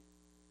be.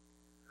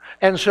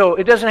 And so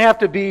it doesn't have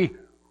to be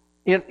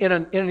in a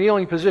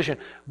kneeling position.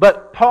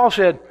 But Paul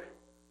said,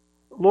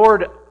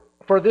 Lord,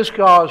 for this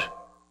cause,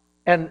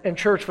 and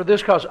church, for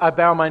this cause, I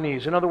bow my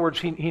knees. In other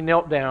words, he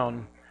knelt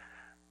down.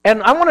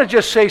 And I want to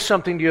just say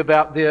something to you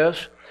about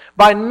this.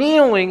 By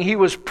kneeling, he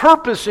was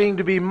purposing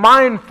to be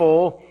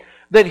mindful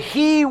that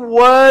he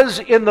was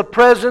in the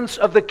presence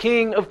of the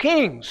King of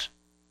Kings.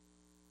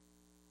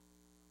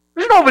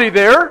 There's nobody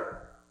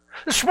there.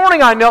 This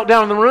morning I knelt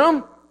down in the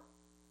room.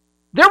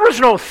 There was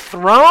no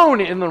throne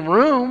in the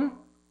room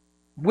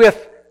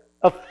with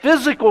a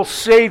physical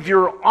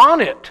Savior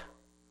on it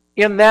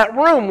in that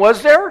room,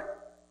 was there?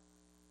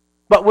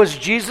 But was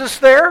Jesus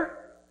there?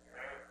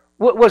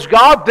 Was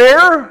God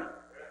there?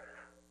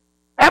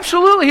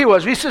 Absolutely He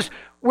was. He says,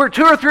 where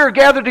two or three are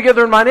gathered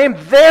together in my name,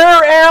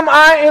 there am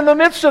I in the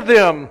midst of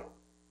them.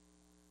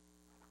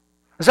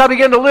 As I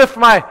begin to lift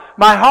my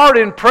heart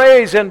in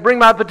praise and bring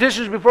my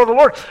petitions before the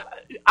Lord,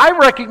 I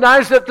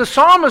recognize that the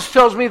psalmist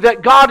tells me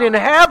that God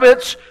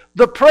inhabits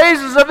the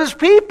praises of His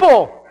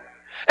people.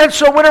 And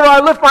so whenever I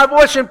lift my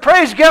voice in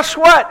praise, guess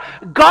what?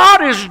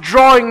 God is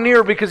drawing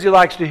near because He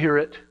likes to hear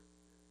it.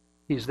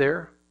 He's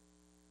there.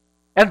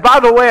 And by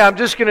the way, I'm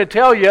just going to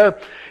tell you,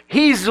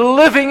 He's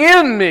living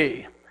in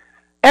me.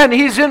 And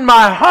He's in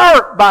my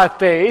heart by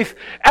faith,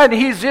 and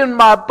He's in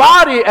my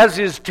body as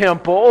His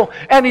temple,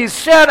 and He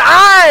said,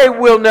 I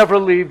will never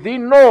leave thee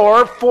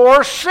nor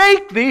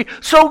forsake thee.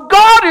 So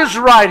God is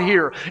right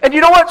here. And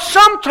you know what?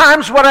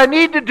 Sometimes what I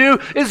need to do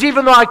is,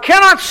 even though I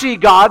cannot see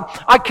God,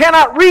 I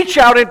cannot reach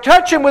out and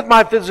touch Him with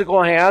my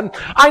physical hand,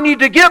 I need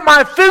to get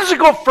my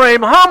physical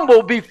frame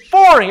humble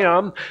before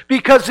Him,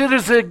 because it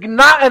is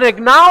an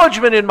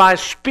acknowledgement in my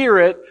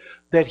spirit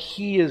that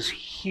He is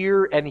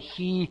here and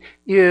He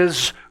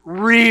is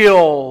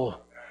real. Let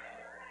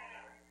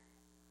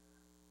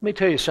me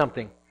tell you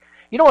something.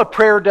 You know what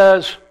prayer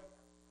does?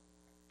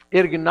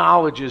 It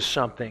acknowledges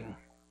something.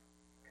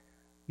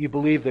 You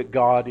believe that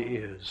God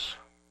is.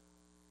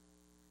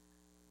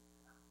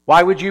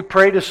 Why would you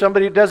pray to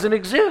somebody that doesn't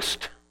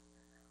exist?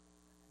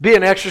 Be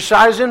an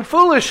exercise in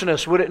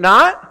foolishness, would it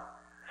not?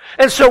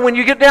 And so when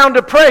you get down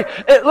to pray,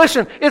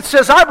 listen, it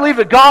says, I believe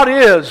that God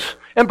is,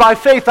 and by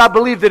faith I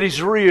believe that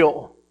He's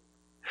real.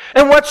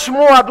 And what's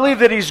more, I believe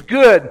that He's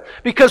good,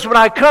 because when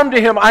I come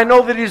to Him, I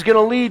know that He's going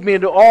to lead me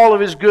into all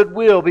of His good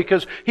will,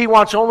 because He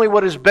wants only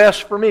what is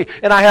best for me,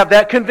 and I have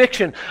that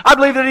conviction. I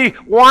believe that He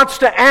wants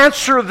to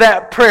answer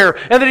that prayer,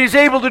 and that He's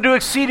able to do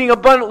exceeding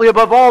abundantly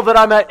above all that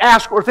I might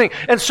ask or think.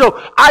 And so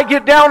I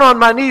get down on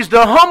my knees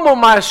to humble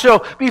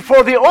myself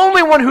before the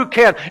only one who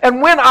can.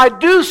 And when I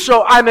do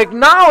so, I'm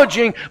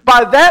acknowledging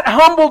by that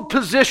humbled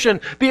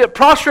position, be it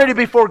prostrated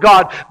before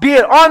God, be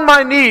it on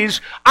my knees,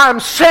 I'm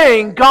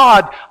saying,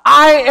 God,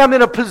 I am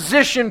in a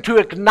position to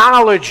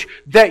acknowledge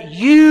that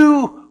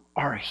You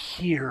are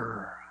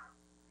here.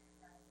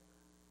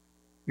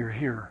 You're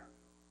here.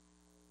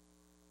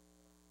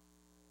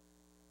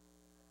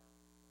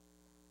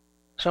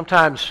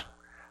 Sometimes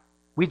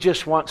we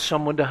just want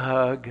someone to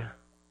hug.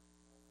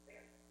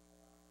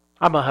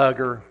 I'm a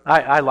hugger.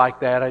 I like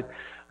that.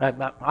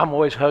 I'm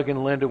always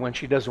hugging Linda when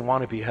she doesn't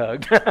want to be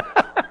hugged.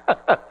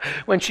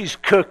 When she's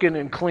cooking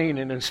and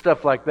cleaning and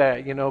stuff like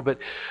that, you know. But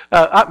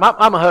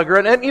I'm a hugger,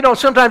 and you know,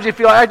 sometimes you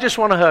feel like, I just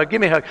want a hug.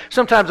 Give me a hug.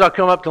 Sometimes I'll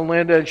come up to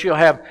Linda, and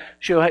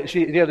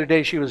the other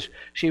day she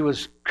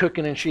was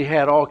cooking, and she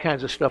had all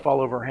kinds of stuff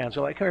all over her hands.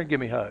 I'm like, here, give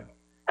me a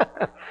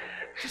hug.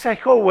 She's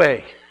like, go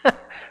away.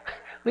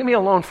 Leave me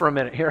alone for a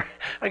minute here.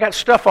 I got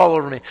stuff all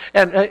over me.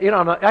 And, you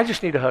know, I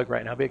just need a hug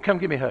right now, babe. Come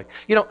give me a hug.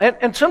 You know,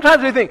 and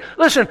sometimes we think,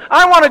 listen,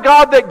 I want a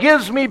God that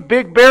gives me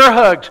big bear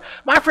hugs.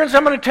 My friends,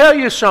 I'm going to tell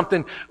you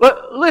something.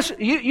 Listen,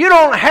 you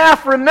don't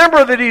half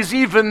remember that He's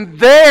even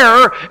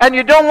there, and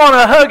you don't want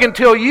a hug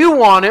until you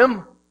want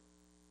Him.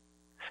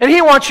 And He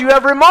wants you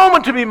every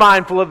moment to be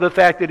mindful of the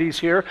fact that He's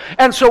here.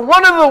 And so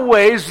one of the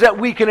ways that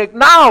we can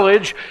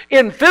acknowledge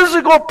in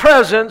physical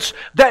presence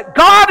that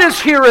God is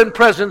here in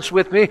presence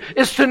with me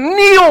is to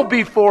kneel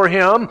before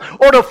Him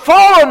or to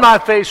fall on my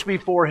face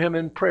before Him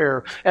in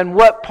prayer. And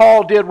what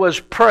Paul did was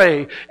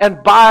pray.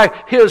 And by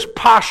his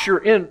posture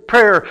in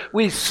prayer,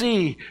 we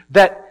see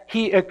that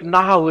he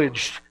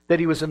acknowledged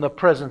that he was in the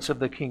presence of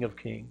the King of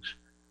Kings.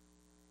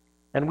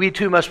 And we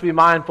too must be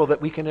mindful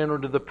that we can enter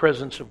into the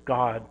presence of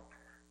God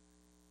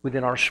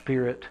within our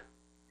spirit.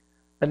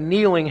 And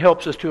kneeling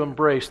helps us to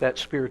embrace that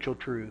spiritual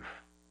truth.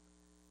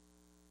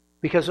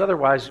 Because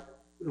otherwise,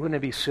 wouldn't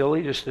it be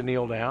silly just to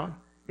kneel down?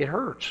 It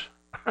hurts.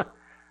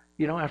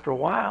 You know, after a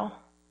while,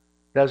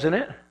 doesn't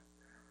it?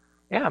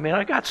 Yeah, I mean,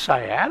 I got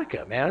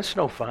sciatica, man. It's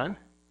no fun.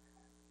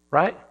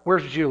 Right?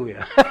 Where's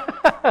Julia?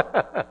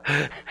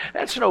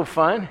 That's no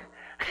fun.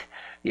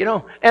 You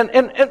know,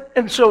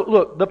 and so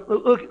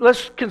look,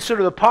 let's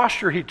consider the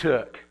posture he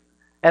took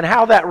and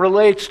how that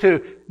relates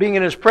to being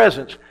in his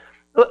presence.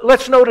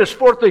 Let's notice,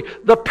 fourthly,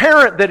 the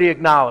parent that he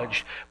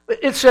acknowledged.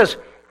 It says,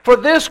 for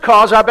this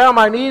cause I bow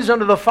my knees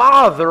unto the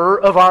Father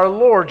of our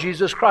Lord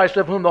Jesus Christ,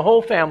 of whom the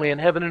whole family in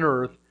heaven and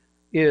earth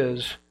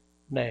is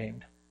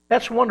named.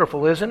 That's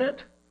wonderful, isn't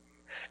it?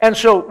 And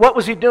so what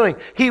was he doing?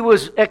 He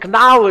was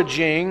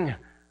acknowledging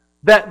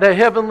that the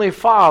Heavenly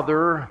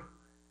Father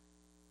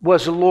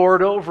was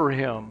Lord over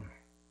him.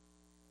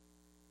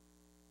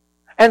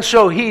 And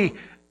so he,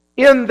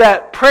 in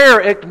that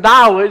prayer,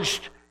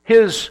 acknowledged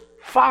his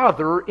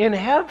Father in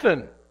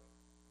heaven.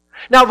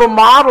 Now, the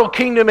model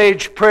kingdom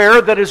age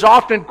prayer that is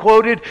often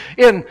quoted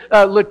in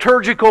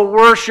liturgical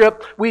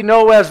worship, we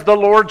know as the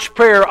Lord's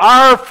Prayer.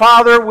 Our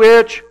Father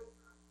which...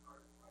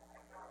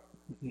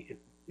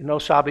 No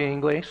sabe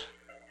inglés?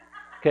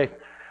 Okay.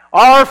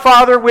 Our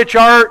Father which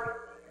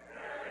art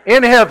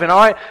in heaven. All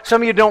right.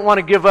 Some of you don't want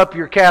to give up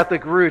your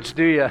Catholic roots,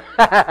 do you?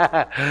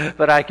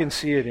 But I can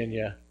see it in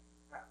you.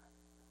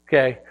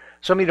 Okay.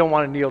 Some of you don't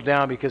want to kneel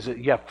down because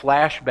you have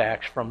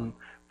flashbacks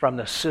from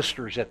the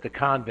sisters at the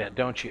convent,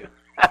 don't you?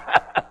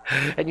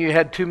 And you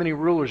had too many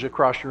rulers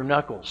across your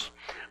knuckles.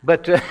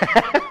 But,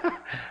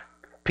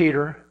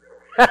 Peter.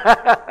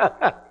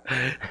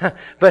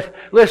 But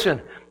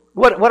listen,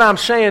 what I'm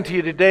saying to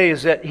you today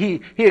is that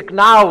he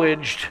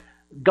acknowledged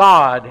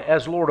God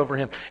as Lord over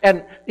him.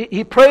 And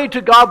he prayed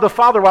to God the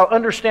Father while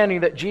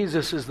understanding that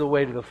Jesus is the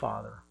way to the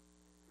Father.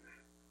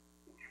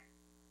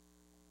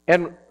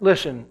 And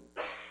listen,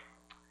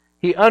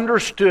 he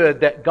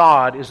understood that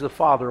God is the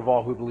Father of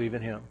all who believe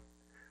in him.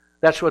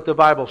 That's what the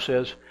Bible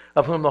says,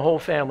 of whom the whole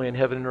family in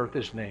heaven and earth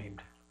is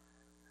named.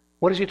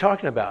 What is he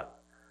talking about?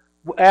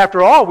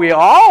 After all, we are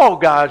all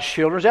God's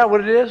children. Is that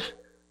what it is?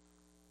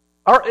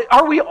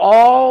 Are we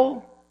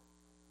all?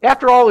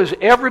 After all, is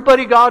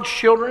everybody God's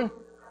children?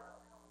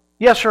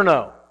 Yes or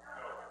no?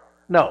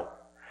 No.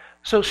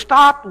 So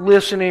stop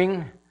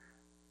listening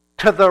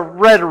to the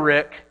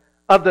rhetoric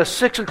of the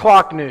 6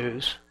 o'clock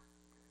news,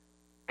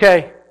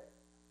 okay,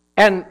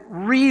 and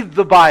read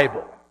the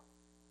Bible.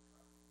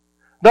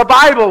 The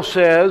Bible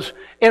says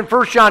in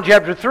 1 John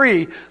chapter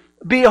 3,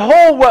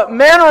 behold what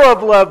manner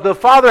of love the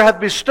Father hath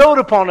bestowed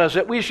upon us,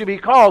 that we should be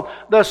called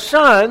the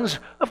sons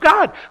of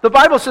God. The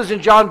Bible says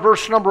in John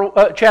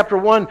chapter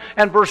 1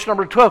 and verse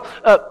number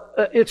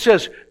 12, it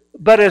says,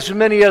 but as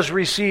many as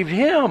received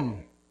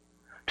him,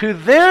 to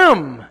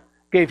them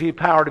gave he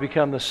power to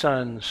become the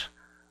sons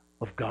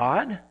of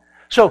God.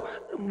 So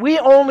we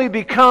only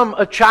become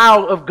a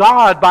child of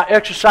God by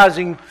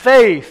exercising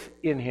faith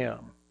in him.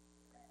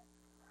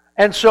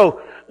 And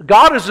so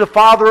God is the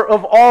Father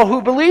of all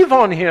who believe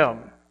on him.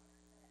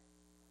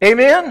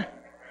 Amen?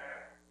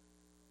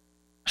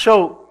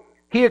 So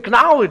he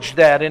acknowledged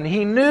that, and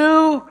he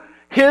knew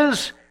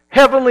his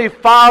heavenly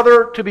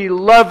Father to be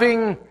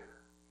loving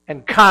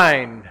and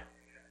kind.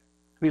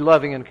 To be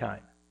loving and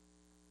kind.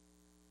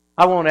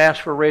 I won't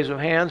ask for a raise of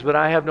hands, but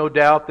I have no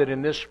doubt that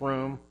in this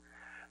room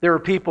there are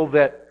people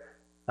that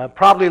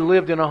probably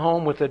lived in a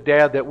home with a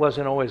dad that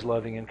wasn't always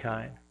loving and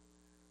kind.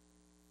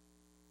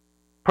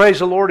 Praise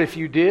the Lord if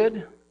you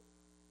did,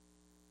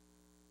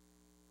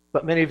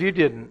 but many of you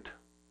didn't.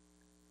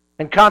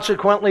 And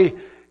consequently,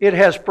 it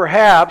has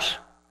perhaps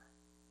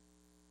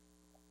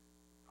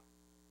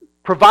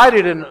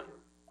provided an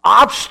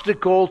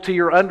obstacle to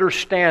your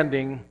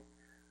understanding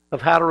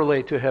of how to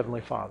relate to a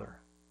Heavenly Father.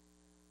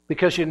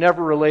 Because you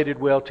never related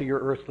well to your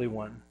earthly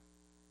one.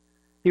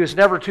 He was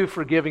never too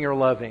forgiving or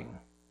loving.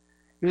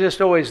 He was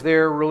just always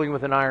there, ruling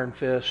with an iron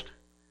fist,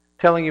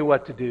 telling you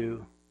what to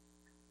do.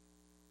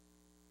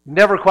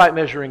 Never quite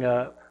measuring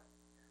up.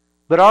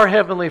 But our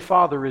Heavenly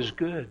Father is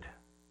good.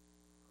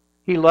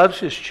 He loves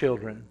His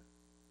children.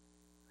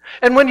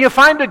 And when you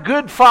find a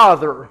good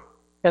father,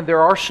 and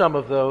there are some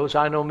of those,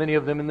 I know many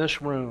of them in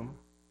this room,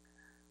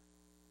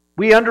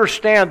 we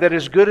understand that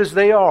as good as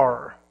they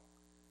are,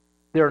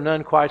 there are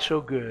none quite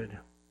so good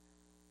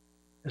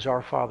as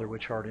our Father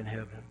which art in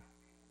heaven.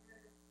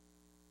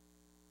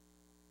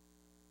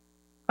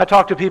 I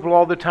talk to people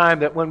all the time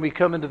that when we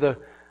come into the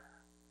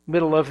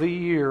middle of the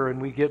year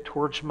and we get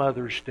towards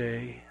Mother's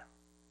Day,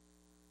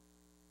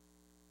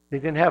 they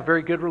didn't have a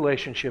very good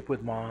relationship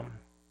with Mom.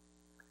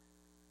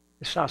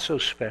 It's not so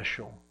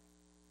special.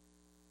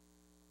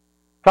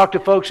 Talk to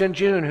folks in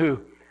June who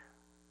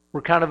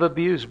were kind of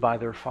abused by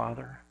their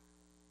father.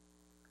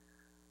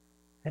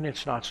 And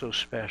it's not so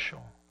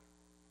special.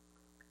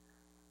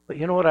 But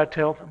you know what I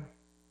tell them?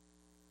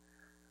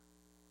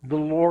 The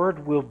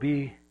Lord will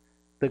be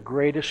the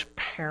greatest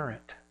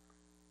parent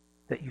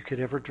that you could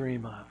ever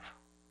dream of.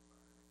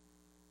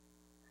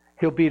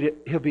 He'll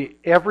be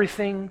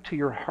everything to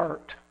your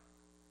heart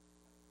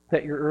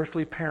that your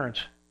earthly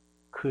parents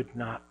could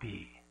not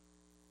be.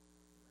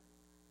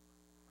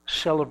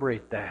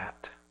 Celebrate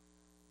that.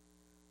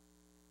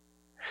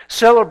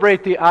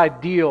 Celebrate the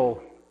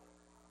ideal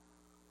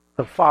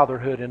of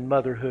fatherhood and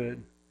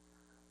motherhood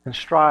and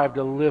strive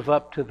to live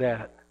up to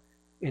that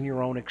in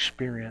your own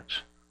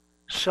experience.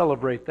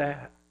 Celebrate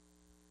that.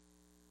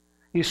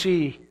 You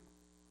see,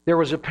 there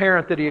was a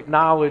parent that he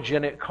acknowledged,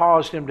 and it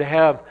caused him to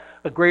have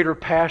a greater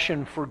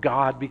passion for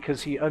God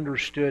because he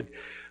understood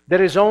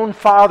that his own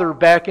father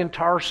back in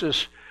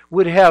Tarsus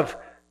would have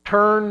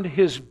turned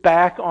his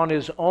back on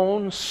his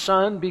own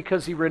son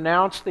because he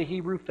renounced the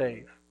Hebrew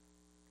faith.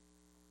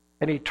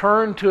 And he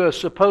turned to a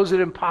supposed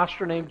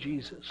impostor named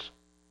Jesus.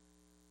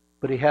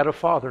 But he had a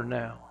father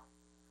now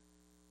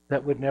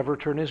that would never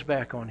turn his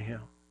back on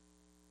him.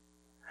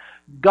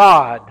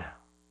 God,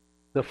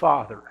 the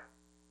Father,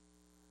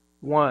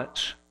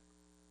 once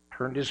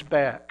turned his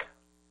back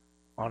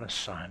on a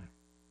son.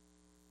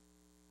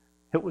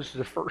 It was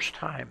the first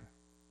time,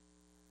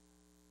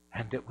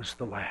 and it was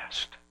the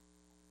last.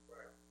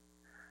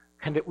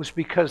 And it was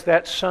because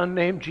that Son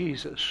named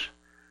Jesus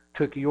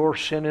took your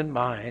sin and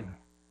mine,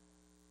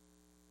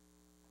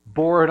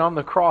 bore it on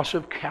the cross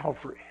of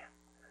Calvary,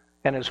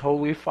 and His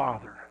Holy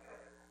Father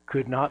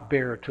could not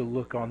bear to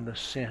look on the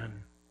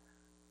sin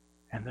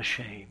and the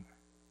shame.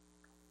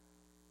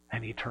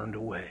 And He turned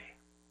away.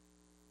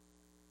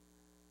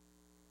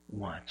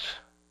 Once.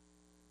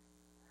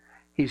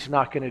 He's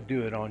not going to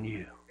do it on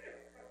you.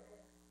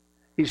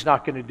 He's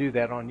not going to do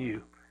that on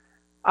you.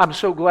 I'm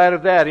so glad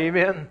of that.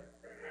 Amen.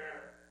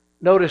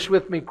 Notice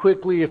with me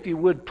quickly, if you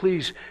would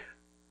please,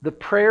 the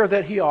prayer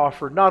that He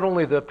offered, not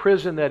only the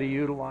prison that He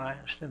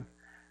utilized, and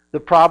the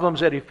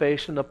problems that He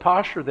faced, and the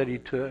posture that He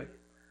took,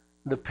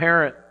 the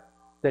parent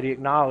that He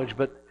acknowledged,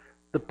 but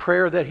the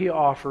prayer that He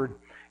offered.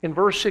 In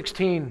verse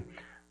 16,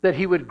 that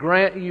He would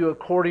grant you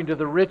according to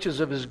the riches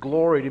of His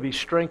glory to be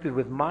strengthened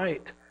with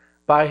might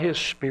by His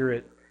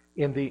Spirit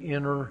in the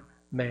inner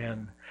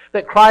man.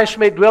 That Christ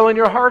may dwell in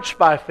your hearts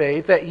by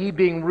faith, that ye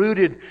being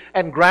rooted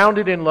and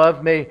grounded in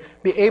love may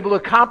be able to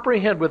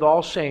comprehend with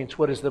all saints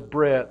what is the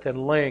breadth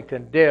and length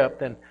and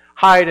depth and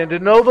height, and to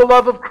know the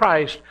love of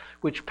Christ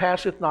which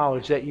passeth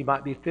knowledge, that ye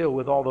might be filled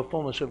with all the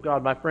fullness of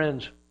God. My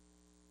friends,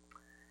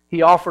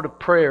 He offered a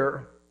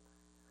prayer,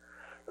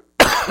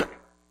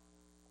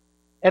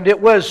 and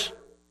it was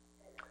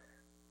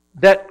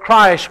that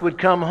Christ would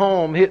come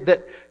home,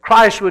 that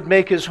Christ would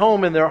make His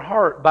home in their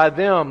heart by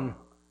them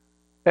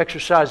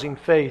exercising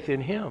faith in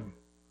Him.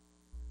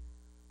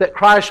 That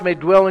Christ may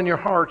dwell in your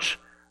hearts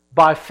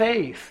by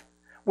faith.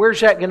 Where's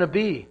that going to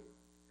be?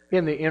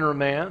 In the inner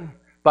man,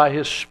 by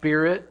His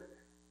Spirit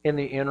in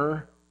the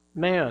inner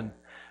man.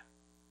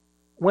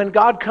 When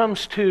God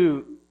comes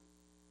to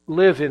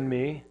live in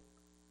me,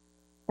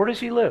 where does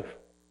He live?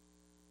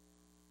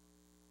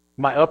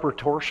 My upper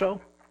torso?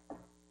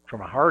 That's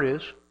where my heart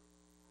is.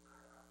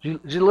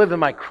 Does He live in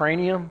my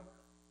cranium?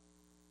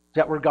 Is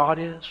that where God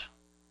is?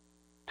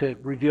 To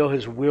reveal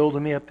His will to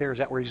me up there? Is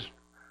that where He's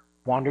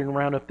wandering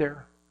around up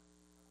there?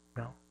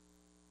 No.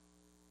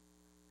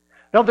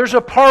 No, there's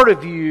a part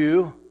of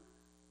you,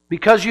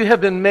 because you have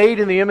been made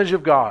in the image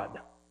of God.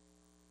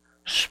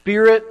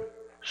 Spirit,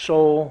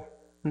 soul,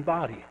 and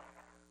body.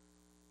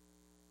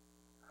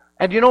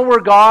 And you know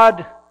where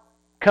God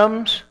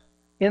comes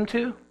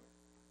into?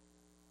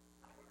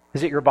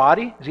 Is it your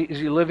body? Is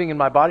He living in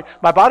my body?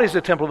 My body is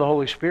the temple of the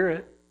Holy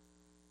Spirit.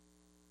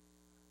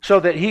 So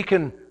that He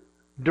can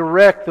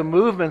direct the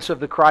movements of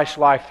the Christ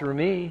life through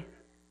me.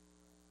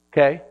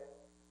 Okay?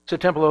 It's a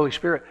temple of the Holy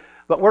Spirit.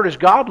 But where does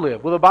God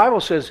live? Well, the Bible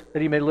says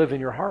that He may live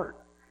in your heart.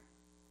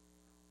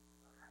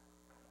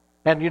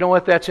 And you know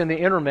what? That's in the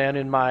inner man,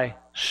 in my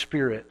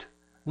spirit.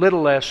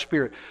 Little s,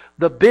 spirit.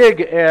 The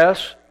big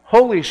S,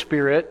 Holy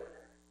Spirit,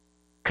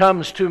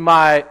 comes to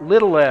my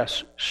little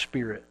s,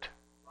 spirit.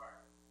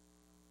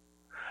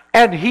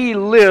 And He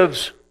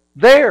lives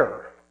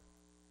there.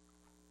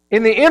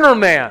 In the inner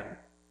man.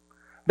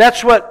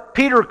 That's what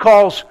Peter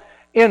calls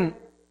in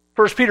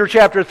 1 Peter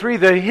chapter 3,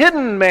 the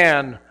hidden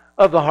man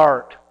of the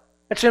heart.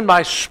 That's in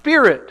my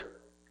spirit.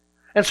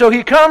 And so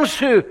He comes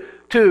to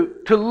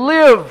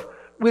live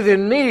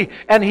within me,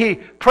 and He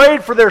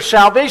prayed for their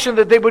salvation,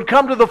 that they would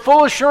come to the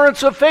full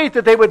assurance of faith,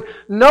 that they would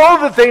know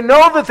that they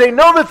know that they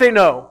know that they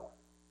know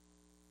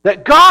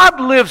that God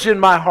lives in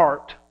my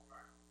heart.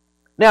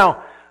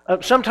 Now,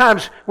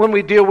 sometimes when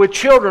we deal with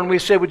children, we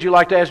say, would you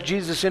like to ask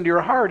Jesus into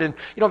your heart? And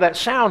you know, that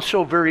sounds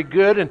so very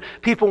good, and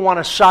people want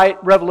to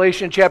cite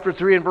Revelation chapter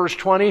 3 and verse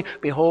 20,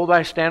 behold,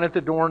 I stand at the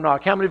door and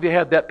knock. How many of you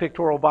had that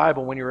pictorial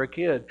Bible when you were a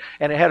kid?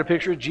 And it had a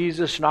picture of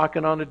Jesus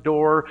knocking on the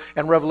door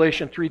and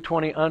Revelation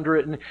 3:20 under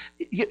it. And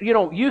you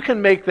know, you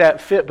can make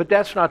that fit, but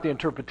that's not the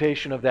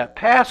interpretation of that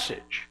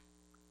passage.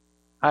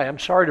 I'm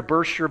sorry to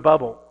burst your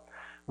bubble.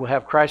 We'll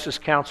have crisis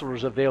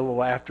counselors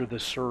available after the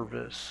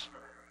service.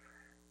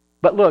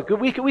 But look,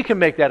 we can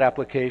make that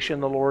application.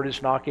 The Lord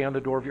is knocking on the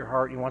door of your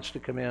heart. He wants to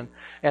come in.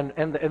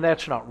 And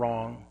that's not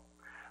wrong.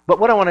 But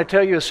what I want to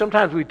tell you is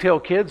sometimes we tell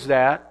kids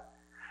that,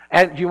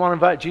 and do you want to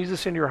invite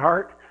Jesus into your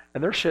heart?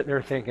 And they're sitting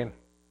there thinking,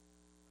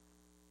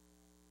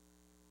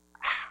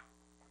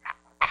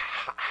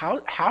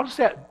 how's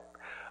that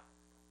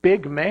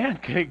big man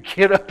going to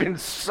get up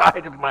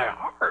inside of my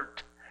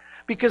heart?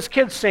 Because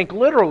kids think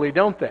literally,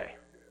 don't they?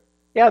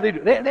 Yeah, they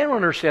do. They don't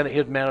understand the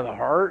hidden man of the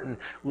heart and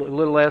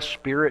little s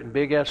spirit and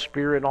big S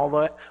spirit and all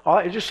that.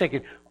 They're just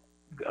thinking,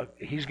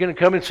 He's going to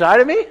come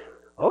inside of me?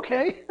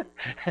 Okay.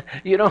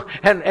 You know,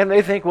 and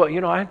they think, well, you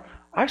know,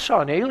 I saw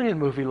an alien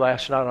movie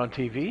last night on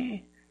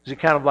TV. Is it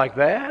kind of like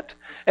that?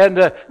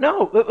 And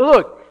no,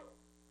 look,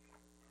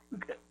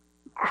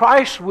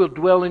 Christ will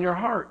dwell in your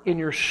heart, in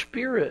your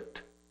spirit,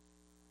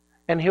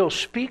 and He'll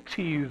speak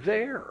to you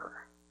there.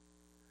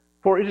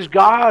 For it is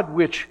God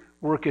which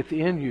worketh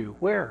in you.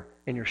 Where?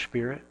 In your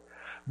spirit.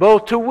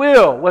 Both to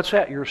will, what's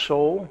that? Your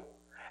soul.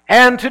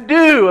 And to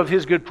do of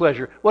His good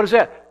pleasure. What is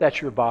that?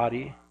 That's your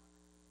body.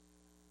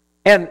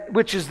 And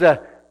which is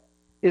the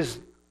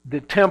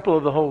temple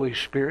of the Holy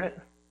Spirit.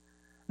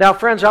 Now,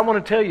 friends, I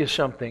want to tell you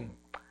something.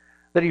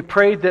 That He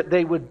prayed that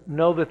they would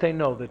know that they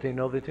know that they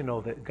know that they know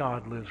that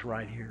God lives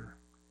right here.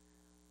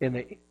 In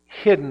the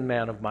hidden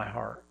man of my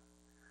heart.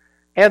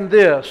 And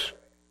this,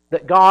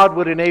 that God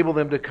would enable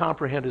them to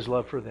comprehend His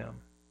love for them.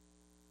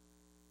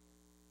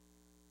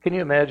 Can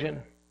you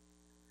imagine?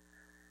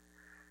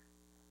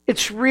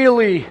 It's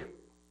really,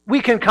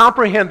 we can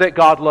comprehend that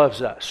God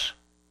loves us.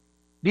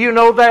 Do you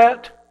know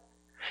that?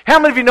 How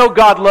many of you know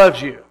God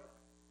loves you?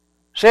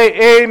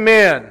 Say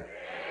amen.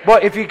 Well,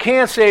 if you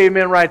can't say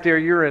amen right there,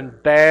 you're in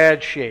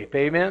bad shape.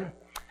 Amen?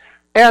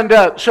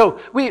 And so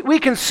we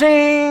can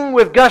sing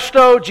with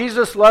gusto,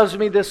 Jesus loves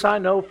me, this I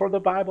know, for the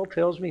Bible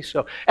tells me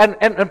so.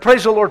 And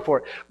praise the Lord for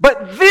it.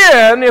 But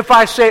then, if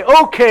I say,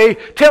 okay,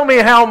 tell me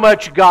how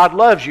much God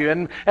loves you,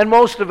 and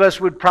most of us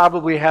would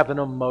probably have an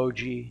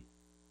emoji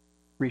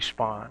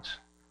response.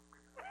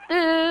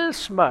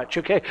 This much,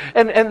 okay?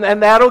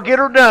 And that'll get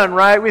her done,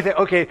 right? We think,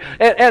 okay,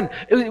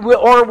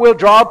 or we'll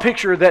draw a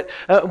picture that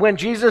when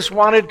Jesus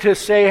wanted to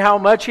say how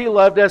much He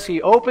loved us,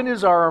 He opened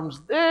His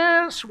arms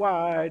this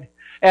wide.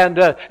 And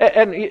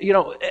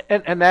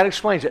that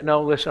explains it.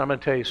 No, listen, I'm going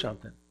to tell you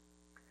something.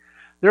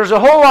 There's a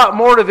whole lot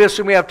more to this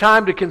than we have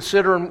time to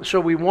consider, so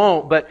we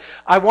won't. But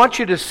I want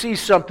you to see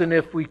something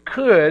if we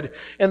could,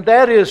 and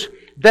that is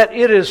that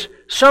it is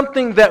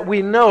something that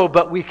we know,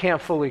 but we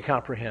can't fully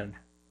comprehend.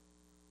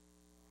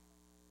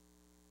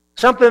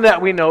 Something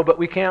that we know, but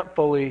we can't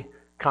fully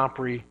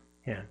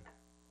comprehend.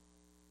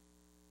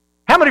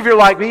 How many of you are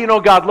like me? You know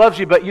God loves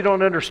you, but you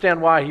don't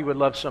understand why He would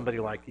love somebody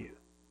like you.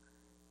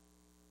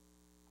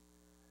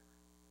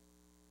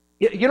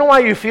 You know why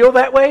you feel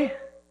that way?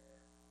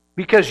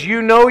 Because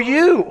you know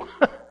you.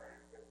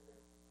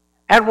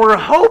 And we're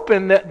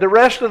hoping that the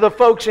rest of the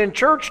folks in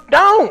church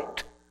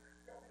don't.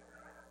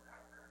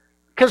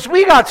 Because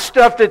we got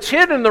stuff that's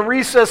hidden in the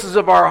recesses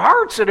of our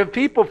hearts that if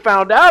people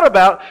found out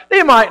about,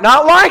 they might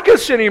not like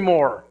us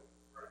anymore.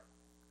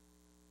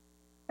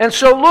 And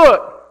so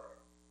look,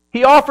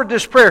 He offered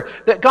this prayer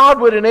that God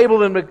would enable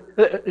them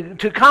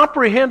to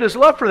comprehend His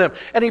love for them.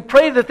 And He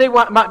prayed that they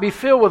might be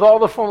filled with all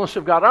the fullness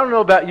of God. I don't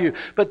know about you,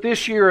 but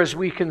this year as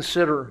we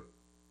consider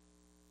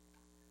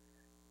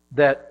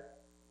that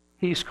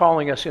He's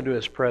calling us into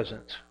His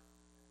presence,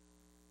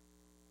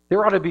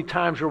 there ought to be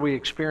times where we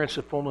experience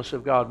the fullness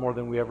of God more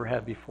than we ever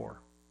had before.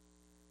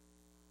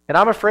 And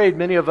I'm afraid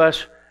many of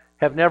us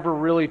have never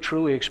really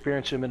truly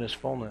experienced Him in His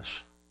fullness.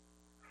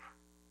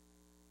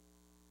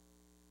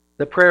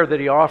 The prayer that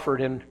He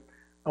offered, and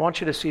I want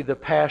you to see the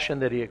passion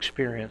that He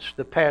experienced.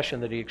 The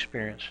passion that He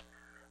experienced.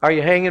 Are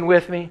you hanging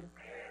with me?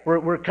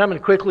 We're coming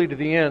quickly to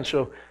the end,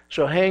 so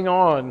hang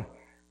on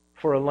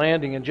for a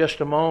landing in just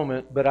a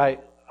moment. But I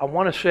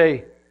want to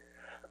say,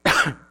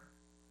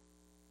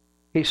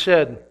 He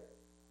said,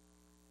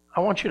 I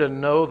want you to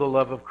know the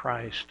love of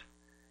Christ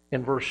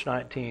in verse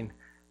 19,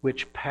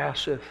 which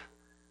passeth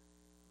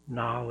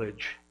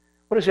knowledge.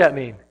 What does that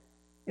mean?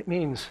 It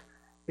means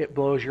it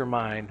blows your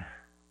mind.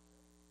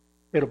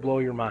 It'll blow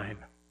your mind.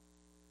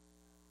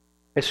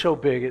 It's so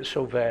big, it's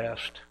so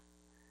vast.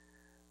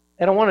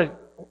 And I want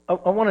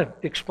to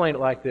explain it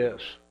like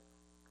this.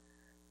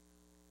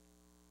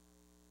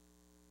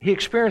 He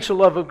experienced the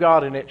love of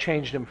God and it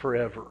changed him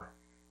forever.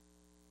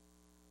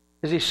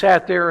 As he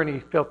sat there and he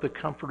felt the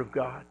comfort of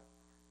God.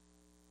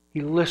 He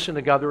listened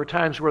to God. There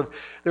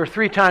are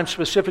 3 times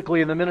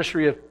specifically in the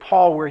ministry of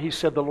Paul where he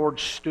said the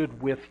Lord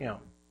stood with him.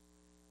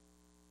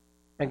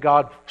 And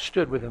God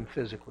stood with him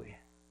physically.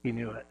 He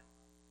knew it.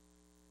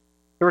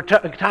 There were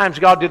times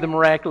God did the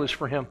miraculous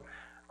for him.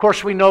 Of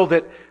course, we know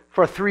that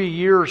for 3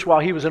 years while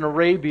he was in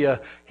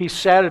Arabia, he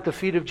sat at the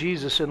feet of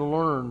Jesus and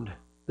learned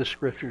the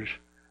Scriptures,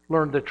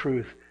 learned the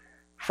truth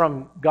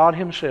from God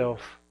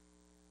Himself.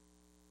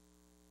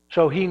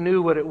 So he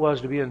knew what it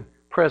was to be in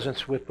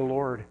presence with the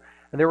Lord.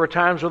 And there were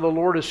times where the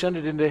Lord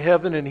ascended into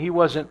heaven and he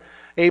wasn't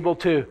able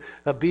to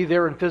be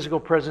there in physical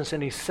presence,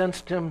 and he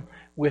sensed him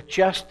with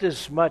just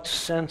as much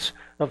sense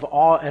of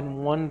awe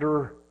and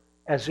wonder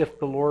as if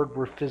the Lord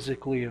were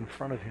physically in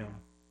front of him.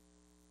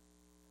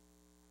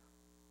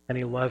 And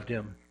he loved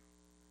him.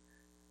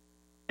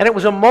 And it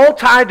was a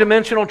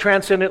multi-dimensional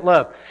transcendent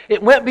love.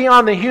 It went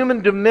beyond the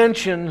human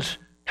dimensions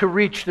to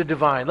reach the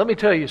divine. Let me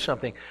tell you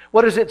something.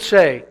 What does it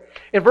say?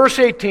 In verse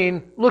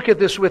 18, look at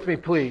this with me,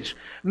 please.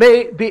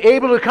 May be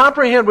able to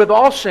comprehend with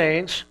all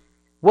saints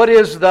what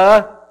is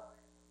the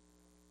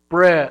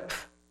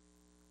breadth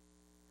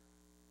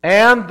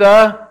and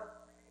the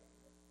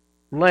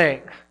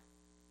length.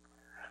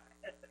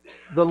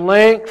 The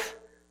length,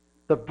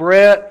 the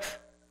breadth,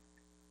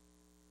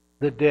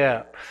 the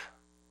depth.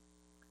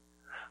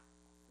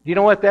 You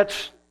know what?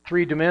 That's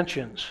 3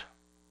 dimensions.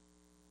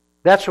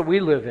 That's what we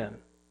live in.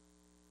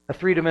 A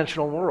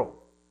 3-dimensional world.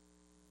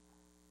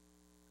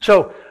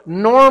 So,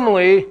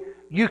 normally,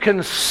 you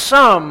can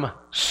sum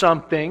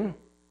something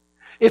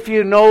if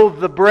you know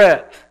the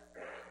breadth,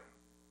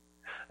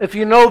 if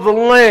you know the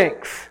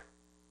length,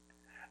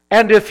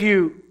 and if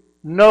you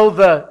know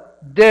the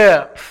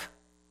depth.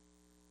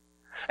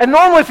 And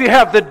normally, if you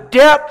have the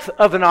depth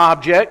of an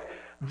object,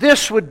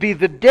 this would be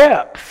the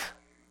depth.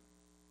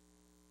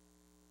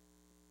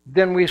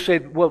 Then we say,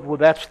 well,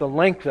 that's the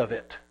length of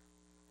it.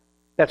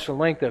 That's the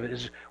length of it.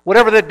 Is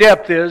whatever the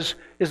depth is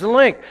the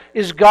length.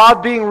 Is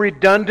God being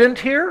redundant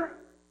here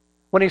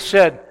when He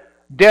said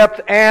depth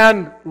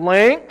and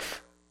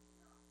length?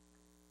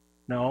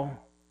 No.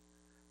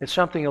 It's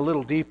something a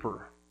little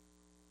deeper.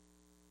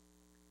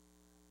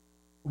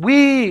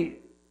 We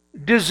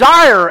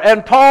desire,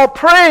 and Paul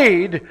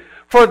prayed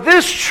for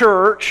this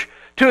church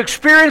to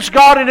experience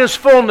God in His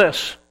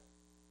fullness.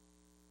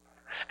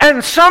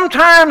 And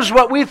sometimes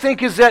what we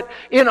think is that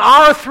in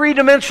our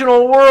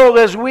three-dimensional world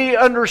as we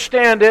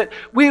understand it,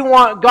 we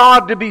want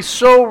God to be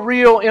so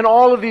real in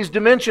all of these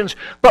dimensions.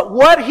 But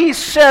what he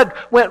said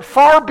went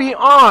far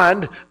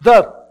beyond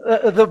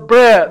the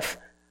breadth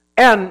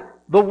and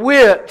the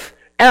width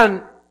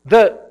and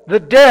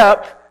the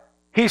depth.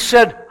 He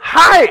said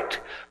height,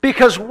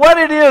 because what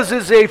it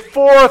is a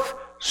fourth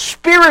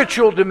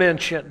spiritual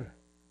dimension.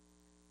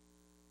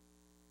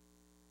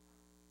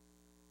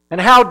 And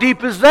how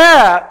deep is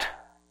that?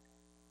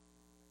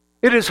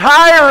 It is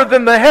higher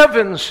than the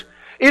heavens.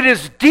 It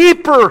is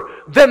deeper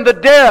than the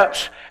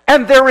depths.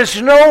 And there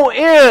is no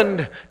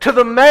end to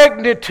the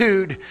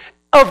magnitude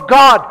of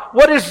God.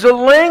 What is the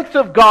length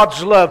of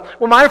God's love?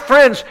 Well, my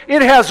friends,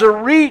 it has a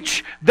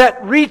reach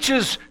that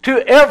reaches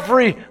to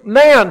every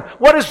man.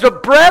 What is the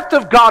breadth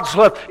of God's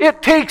love?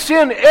 It takes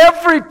in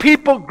every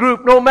people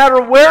group, no matter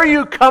where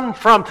you come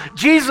from.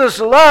 Jesus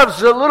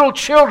loves the little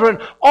children,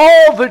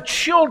 all the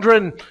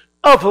children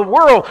of the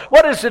world.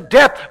 What is the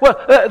depth? Well,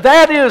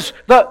 that is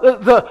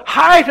the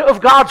height of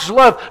God's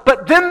love.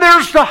 But then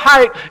there's the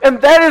height, and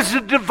that is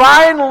the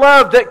divine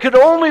love that could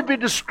only be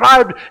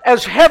described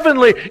as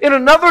heavenly, in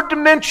another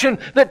dimension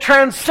that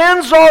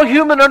transcends all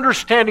human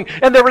understanding.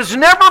 And there has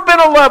never been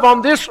a love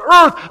on this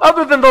earth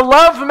other than the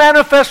love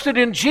manifested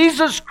in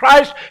Jesus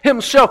Christ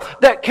Himself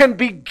that can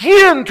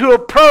begin to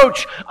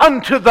approach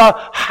unto the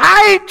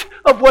height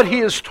of what he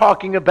is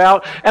talking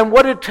about. And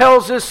what it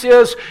tells us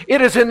is,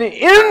 it is an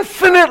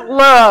infinite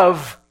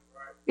love.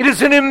 It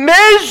is an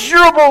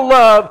immeasurable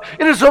love.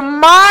 It is a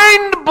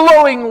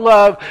mind-blowing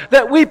love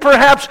that we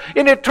perhaps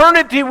in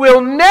eternity will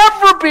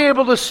never be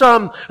able to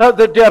sum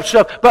the depths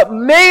of. But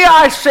may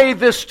I say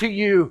this to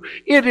you,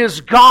 it is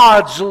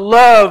God's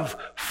love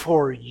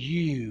for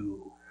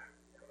you.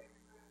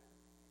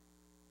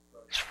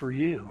 It's for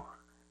you.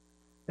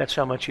 That's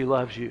how much He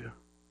loves you.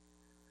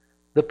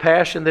 The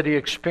passion that He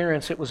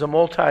experienced, it was a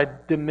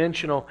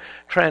multi-dimensional,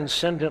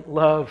 transcendent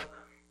love.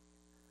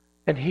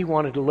 And He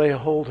wanted to lay a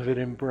hold of it,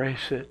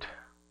 embrace it.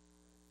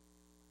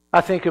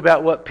 I think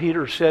about what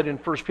Peter said in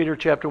 1 Peter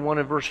chapter 1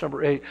 and verse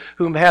number 8,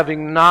 whom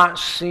having not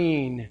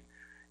seen,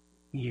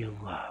 ye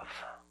love.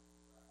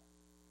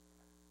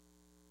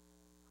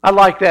 I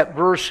like that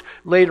verse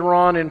later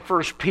on in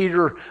 1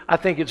 Peter, I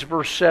think it's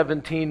verse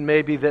 17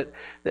 maybe, that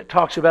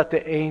talks about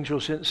the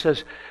angels. And it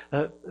says,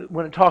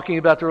 when talking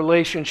about the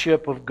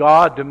relationship of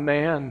God to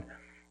man,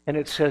 and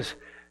it says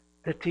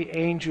that the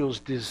angels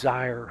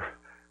desire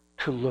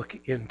to look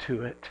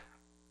into it.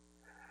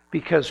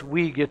 Because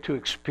we get to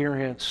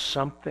experience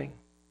something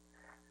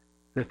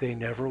that they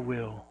never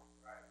will.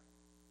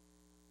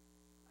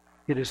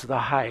 It is the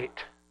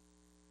height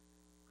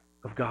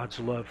of God's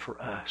love for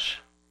us.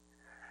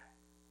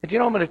 And you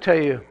know, I'm going to tell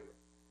you,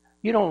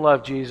 you don't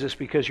love Jesus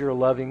because you're a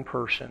loving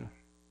person.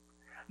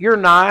 You're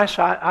nice,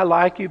 I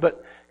like you,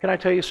 but can I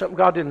tell you something?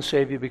 God didn't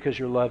save you because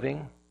you're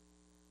loving.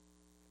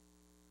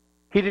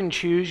 He didn't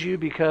choose you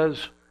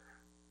because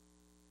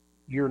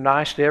you're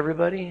nice to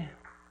everybody.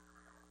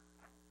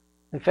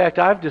 In fact,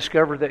 I've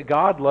discovered that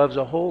God loves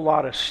a whole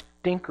lot of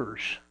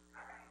stinkers.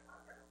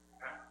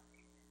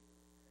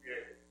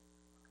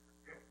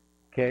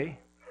 Okay?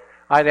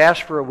 I'd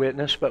ask for a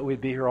witness, but we'd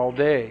be here all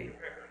day.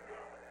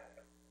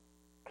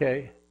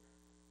 Okay?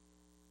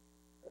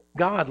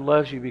 God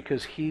loves you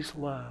because He's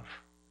love.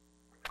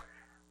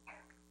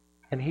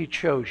 And He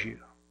chose you.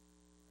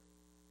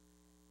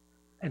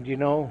 And you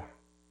know,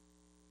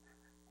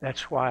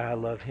 that's why I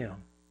love Him.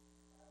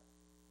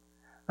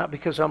 Not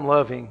because I'm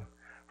loving.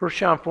 1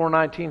 John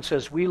 4:19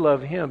 says we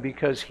love Him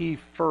because He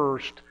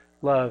first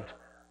loved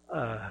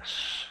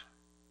us.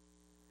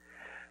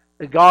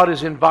 That God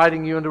is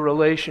inviting you into a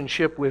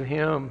relationship with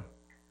Him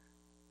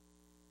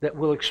that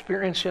will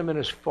experience Him in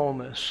His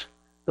fullness,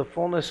 the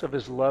fullness of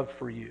His love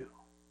for you.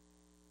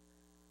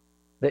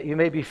 That you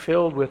may be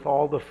filled with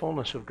all the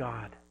fullness of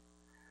God.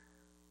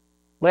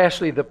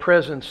 Lastly, the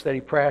presence that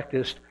He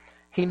practiced.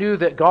 He knew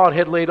that God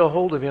had laid a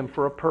hold of him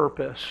for a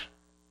purpose.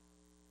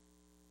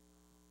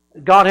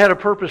 God had a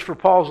purpose for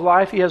Paul's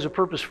life. He has a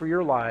purpose for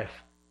your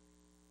life.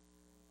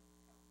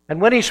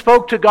 And when he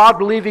spoke to God,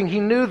 believing he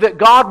knew that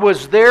God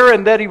was there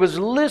and that He was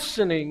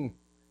listening,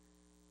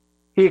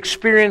 he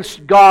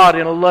experienced God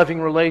in a loving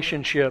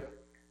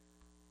relationship.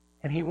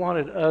 And he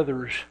wanted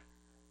others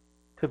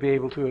to be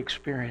able to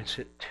experience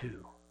it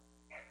too.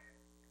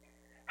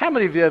 How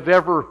many of you have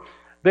ever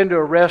been to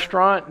a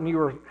restaurant and you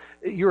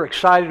were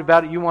excited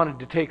about it, you wanted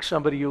to take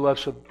somebody you love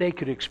so they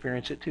could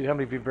experience it too? How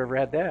many of you have ever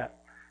had that?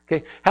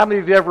 Okay. How many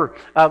of you ever,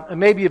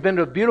 maybe you've been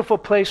to a beautiful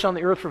place on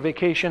the earth for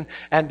vacation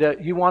and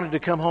you wanted to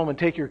come home and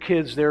take your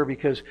kids there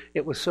because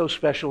it was so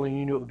special and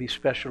you knew it would be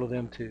special to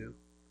them too?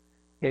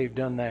 Yeah, you've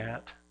done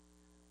that.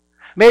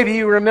 Maybe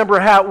you remember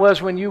how it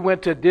was when you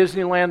went to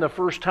Disneyland the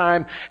first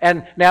time,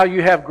 and now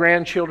you have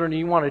grandchildren and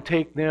you want to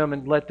take them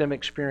and let them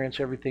experience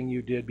everything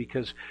you did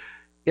because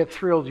it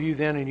thrilled you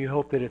then and you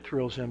hope that it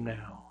thrills them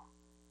now.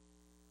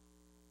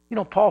 You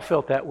know, Paul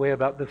felt that way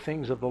about the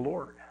things of the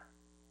Lord.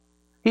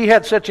 He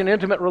had such an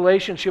intimate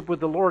relationship with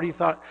the Lord, he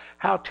thought,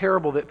 how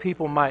terrible that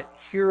people might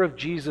hear of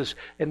Jesus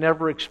and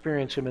never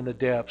experience Him in the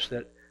depths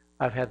that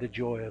I've had the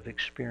joy of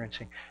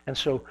experiencing. And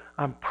so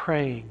I'm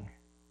praying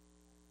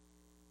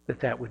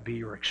that would be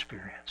your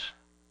experience,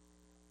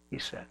 he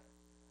said.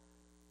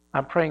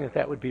 I'm praying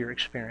that would be your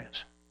experience.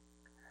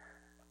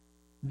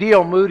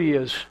 D.L. Moody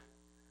is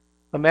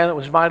a man that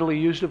was mightily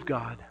used of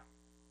God.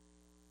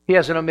 He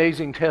has an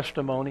amazing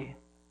testimony.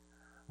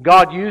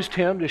 God used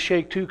him to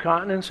shake 2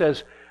 continents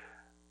as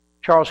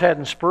Charles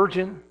Haddon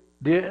Spurgeon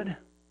did.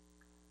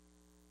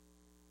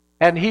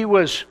 And he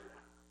was,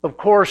 of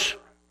course,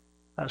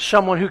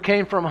 someone who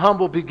came from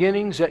humble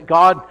beginnings that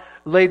God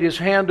laid His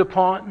hand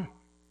upon.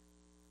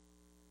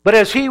 But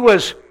as he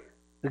was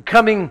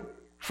coming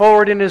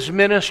forward in his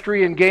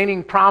ministry and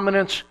gaining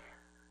prominence,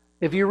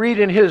 if you read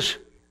in his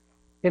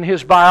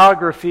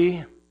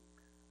biography,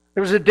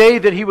 there was a day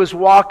that he was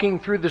walking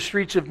through the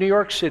streets of New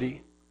York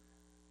City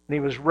and he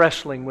was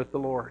wrestling with the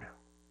Lord,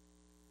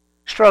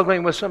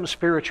 struggling with some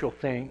spiritual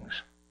things,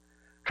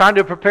 trying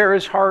to prepare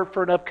his heart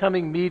for an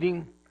upcoming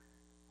meeting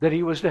that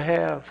he was to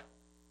have.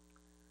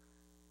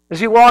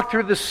 As he walked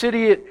through the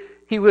city,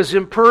 he was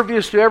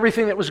impervious to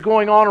everything that was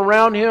going on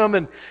around him,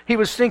 and he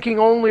was thinking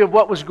only of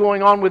what was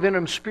going on within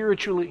him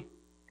spiritually.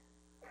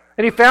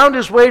 And he found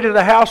his way to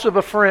the house of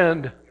a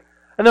friend,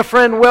 and the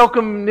friend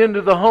welcomed him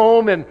into the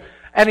home, and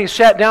he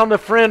sat down. The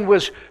friend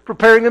was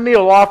preparing a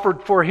meal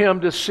offered for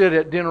him to sit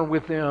at dinner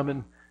with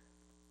them.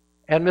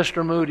 And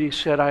Mr. Moody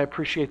said, I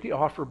appreciate the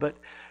offer, but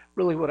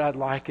really what I'd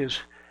like is,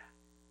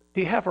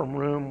 do you have a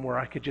room where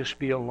I could just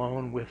be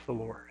alone with the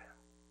Lord?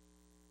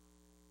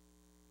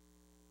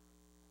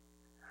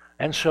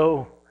 And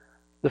so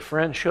the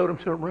friend showed him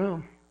to a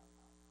room.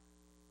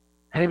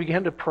 And he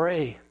began to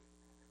pray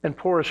and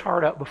pour his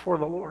heart out before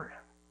the Lord.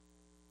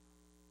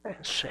 And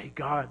say,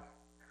 God,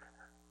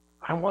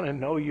 I want to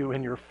know You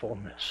in Your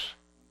fullness.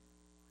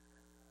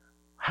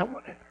 I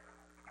want to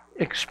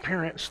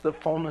experience the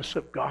fullness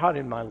of God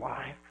in my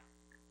life.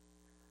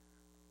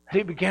 And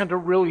he began to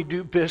really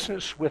do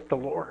business with the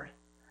Lord.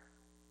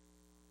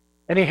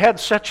 And he had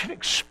such an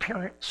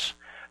experience.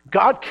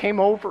 God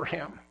came over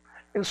him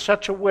in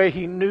such a way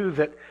he knew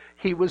that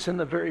he was in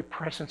the very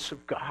presence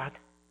of God.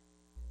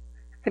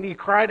 And he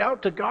cried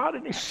out to God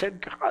and he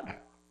said, God,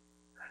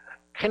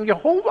 can You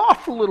hold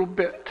off a little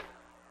bit?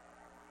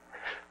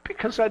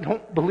 Because I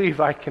don't believe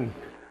I can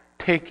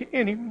take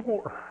any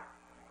more.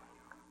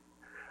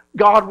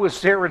 God was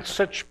there in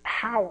such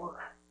power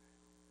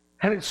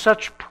and in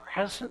such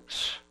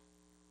presence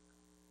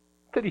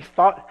that he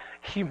thought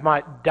he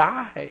might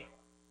die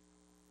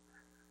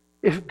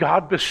if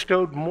God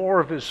bestowed more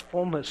of His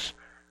fullness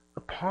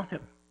upon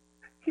him.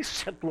 He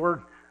said,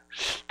 Lord,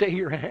 stay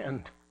Your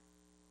hand.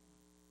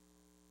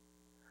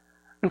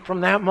 And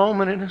from that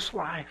moment in his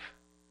life,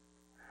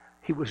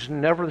 he was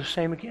never the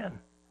same again.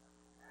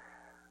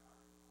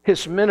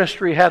 His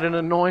ministry had an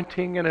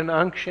anointing and an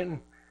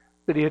unction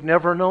that he had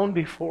never known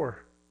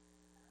before.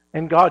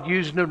 And God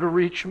used him to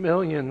reach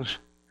millions.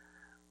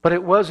 But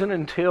it wasn't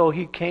until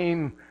he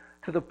came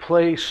to the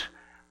place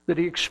that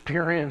he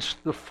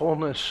experienced the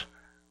fullness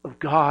of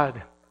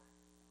God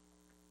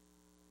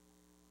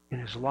in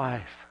his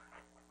life.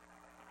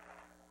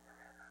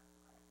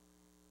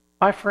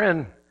 My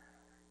friend,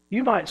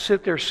 you might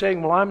sit there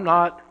saying, well, I'm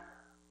not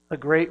a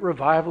great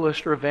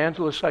revivalist or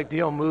evangelist like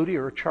D.L. Moody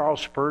or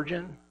Charles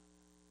Spurgeon.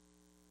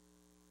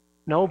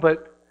 No,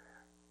 but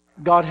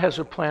God has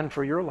a plan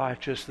for your life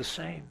just the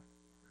same.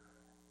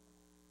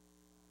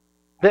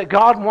 That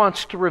God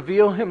wants to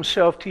reveal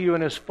Himself to you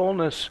in His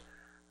fullness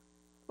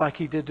like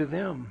He did to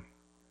them.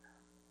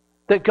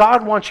 That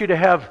God wants you to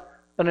have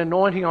an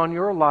anointing on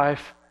your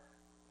life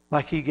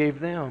like He gave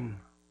them.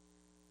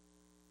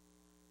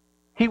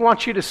 He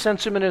wants you to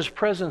sense Him in His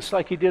presence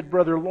like He did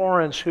Brother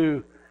Lawrence,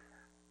 who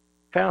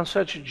found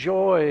such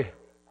joy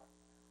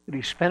that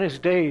he spent his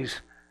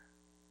days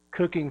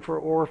cooking for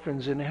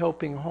orphans and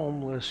helping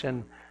homeless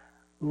and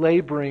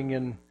laboring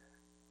in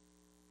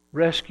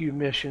rescue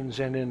missions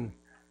and in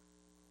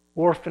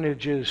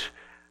orphanages,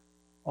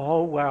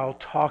 all while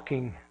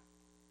talking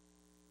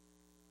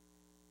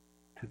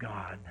to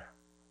God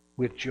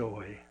with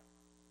joy.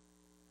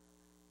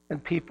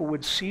 And people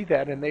would see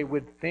that and they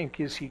would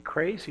think, is he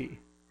crazy?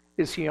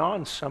 Is he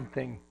on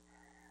something?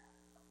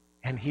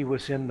 And he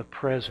was in the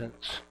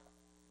presence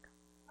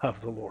of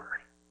the Lord.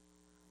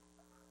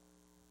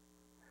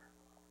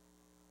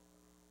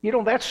 You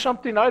know, that's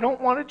something I don't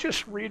want to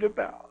just read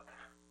about.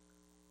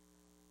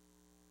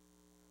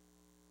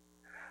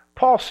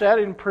 Paul sat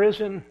in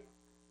prison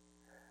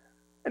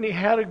and he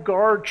had a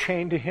guard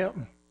chained to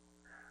him,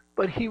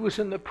 but he was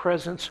in the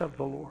presence of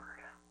the Lord.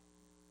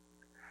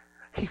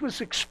 He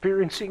was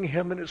experiencing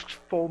Him in His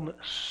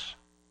fullness.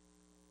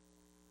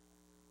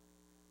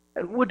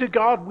 And would to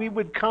God we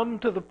would come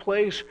to the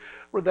place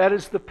where that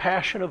is the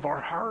passion of our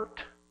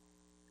heart,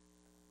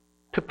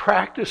 to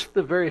practice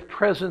the very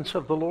presence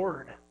of the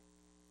Lord,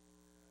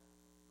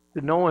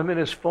 to know Him in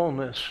His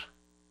fullness.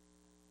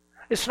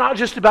 It's not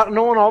just about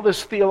knowing all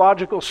this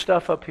theological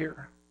stuff up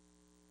here.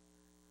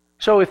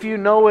 So if you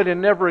know it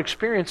and never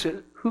experience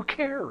it, who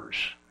cares?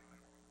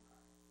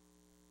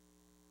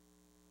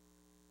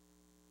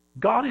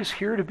 God is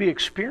here to be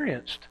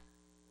experienced.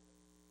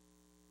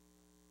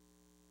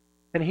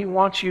 And He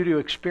wants you to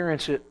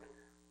experience it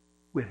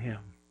with Him.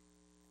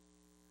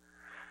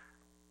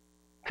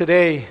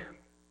 Today,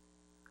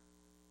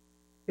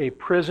 a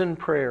prison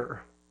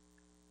prayer.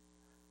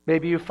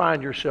 Maybe you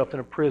find yourself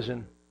in a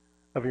prison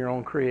of your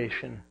own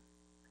creation.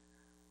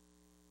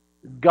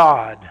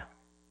 God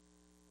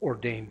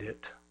ordained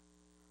it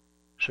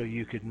so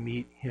you could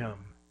meet Him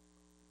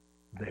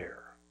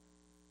there.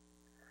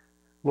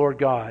 Lord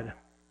God,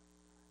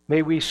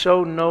 may we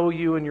so know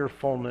You in Your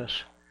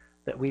fullness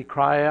that we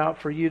cry out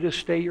for You to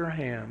stay Your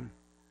hand.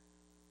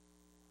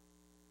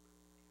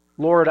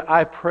 Lord,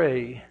 I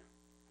pray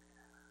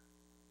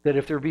that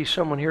if there be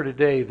someone here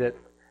today that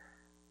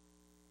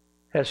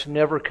has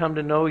never come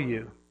to know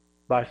You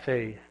by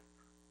faith,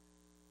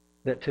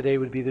 that today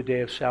would be the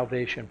day of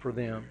salvation for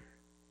them.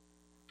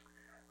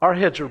 Our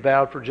heads are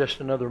bowed for just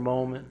another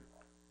moment.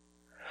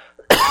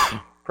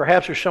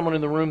 Perhaps there's someone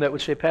in the room that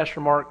would say, Pastor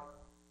Mark,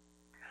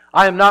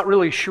 I am not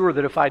really sure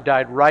that if I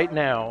died right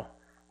now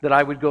that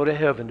I would go to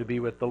heaven to be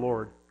with the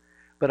Lord.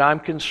 But I'm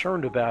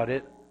concerned about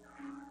it.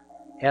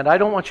 And I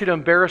don't want you to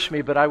embarrass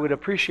me, but I would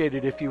appreciate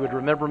it if you would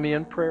remember me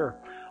in prayer.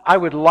 I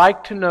would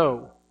like to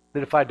know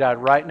that if I died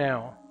right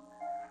now,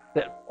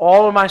 that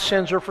all of my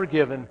sins are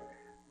forgiven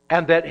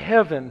and that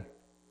heaven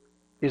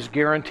is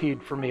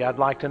guaranteed for me. I'd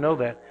like to know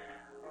that.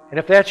 And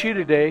if that's you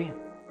today,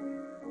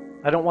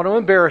 I don't want to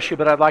embarrass you,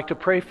 but I'd like to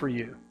pray for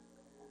you.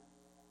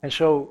 And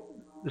so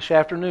this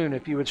afternoon,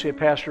 if you would say,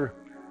 Pastor,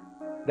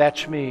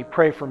 that's me,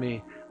 pray for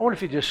me. I wonder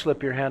if you just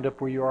slip your hand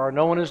up where you are.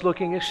 No one is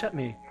looking except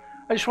me.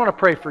 I just want to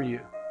pray for you.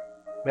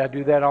 May I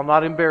do that? I'll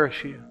not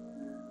embarrass you.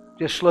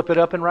 Just slip it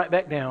up and right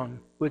back down,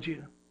 would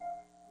you?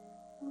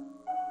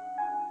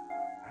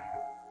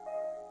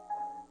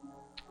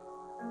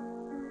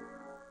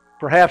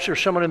 Perhaps there's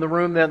someone in the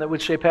room then that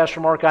would say, Pastor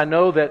Mark, I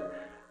know that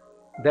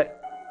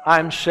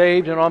I'm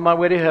saved and on my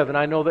way to heaven.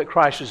 I know that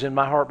Christ is in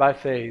my heart by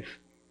faith.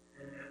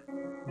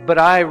 But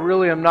I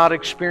really am not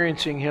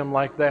experiencing Him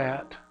like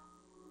that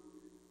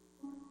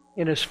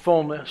in His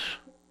fullness.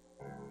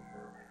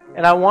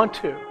 And I want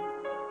to.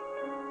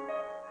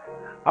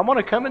 I want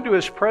to come into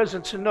His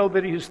presence and know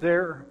that He's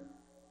there.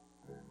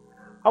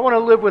 I want to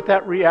live with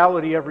that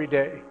reality every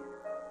day.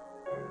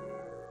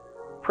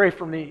 Pray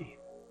for me.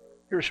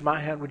 Here's my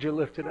hand. Would you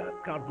lift it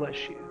up? God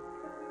bless you.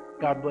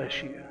 God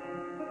bless you.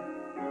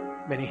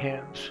 Many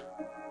hands.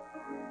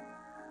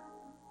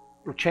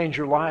 It'll change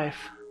your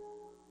life.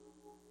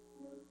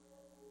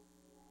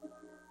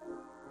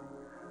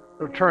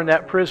 It'll turn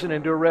that prison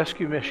into a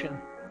rescue mission.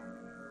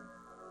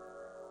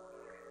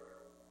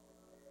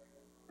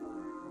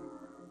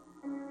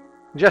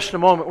 In just a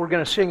moment, we're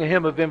going to sing a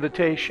hymn of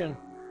invitation.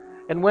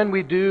 And when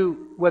we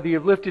do, whether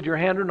you've lifted your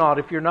hand or not,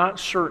 if you're not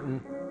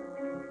certain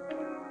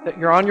that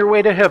you're on your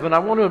way to heaven, I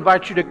want to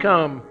invite you to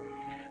come.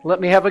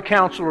 Let me have a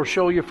counselor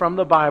show you from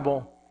the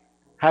Bible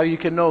how you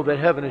can know that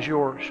heaven is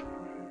yours.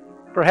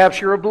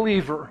 Perhaps you're a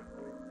believer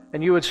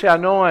and you would say, I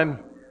know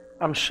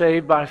I'm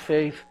saved by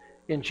faith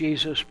in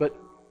Jesus, but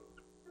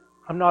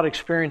I'm not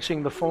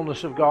experiencing the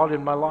fullness of God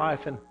in my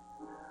life, and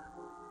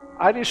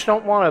I just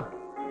don't want to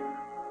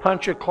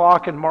punch a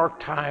clock and mark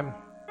time.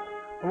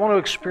 I want to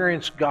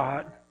experience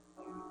God,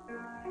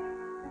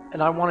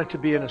 and I want it to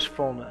be in His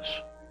fullness.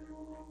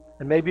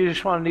 And maybe you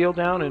just want to kneel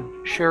down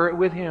and share it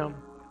with Him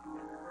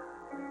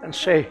and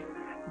say,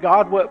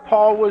 God, what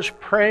Paul was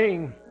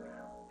praying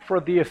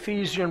for the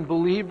Ephesian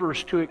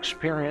believers to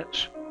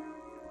experience,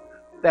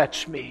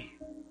 that's me.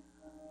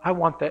 I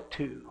want that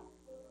too.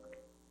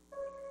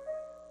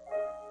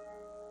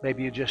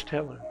 Maybe you just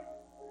tell Him.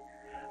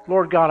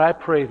 Lord God, I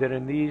pray that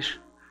in these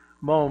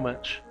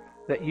moments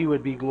that You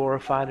would be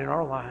glorified in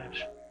our lives.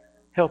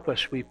 Help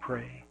us, we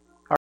pray.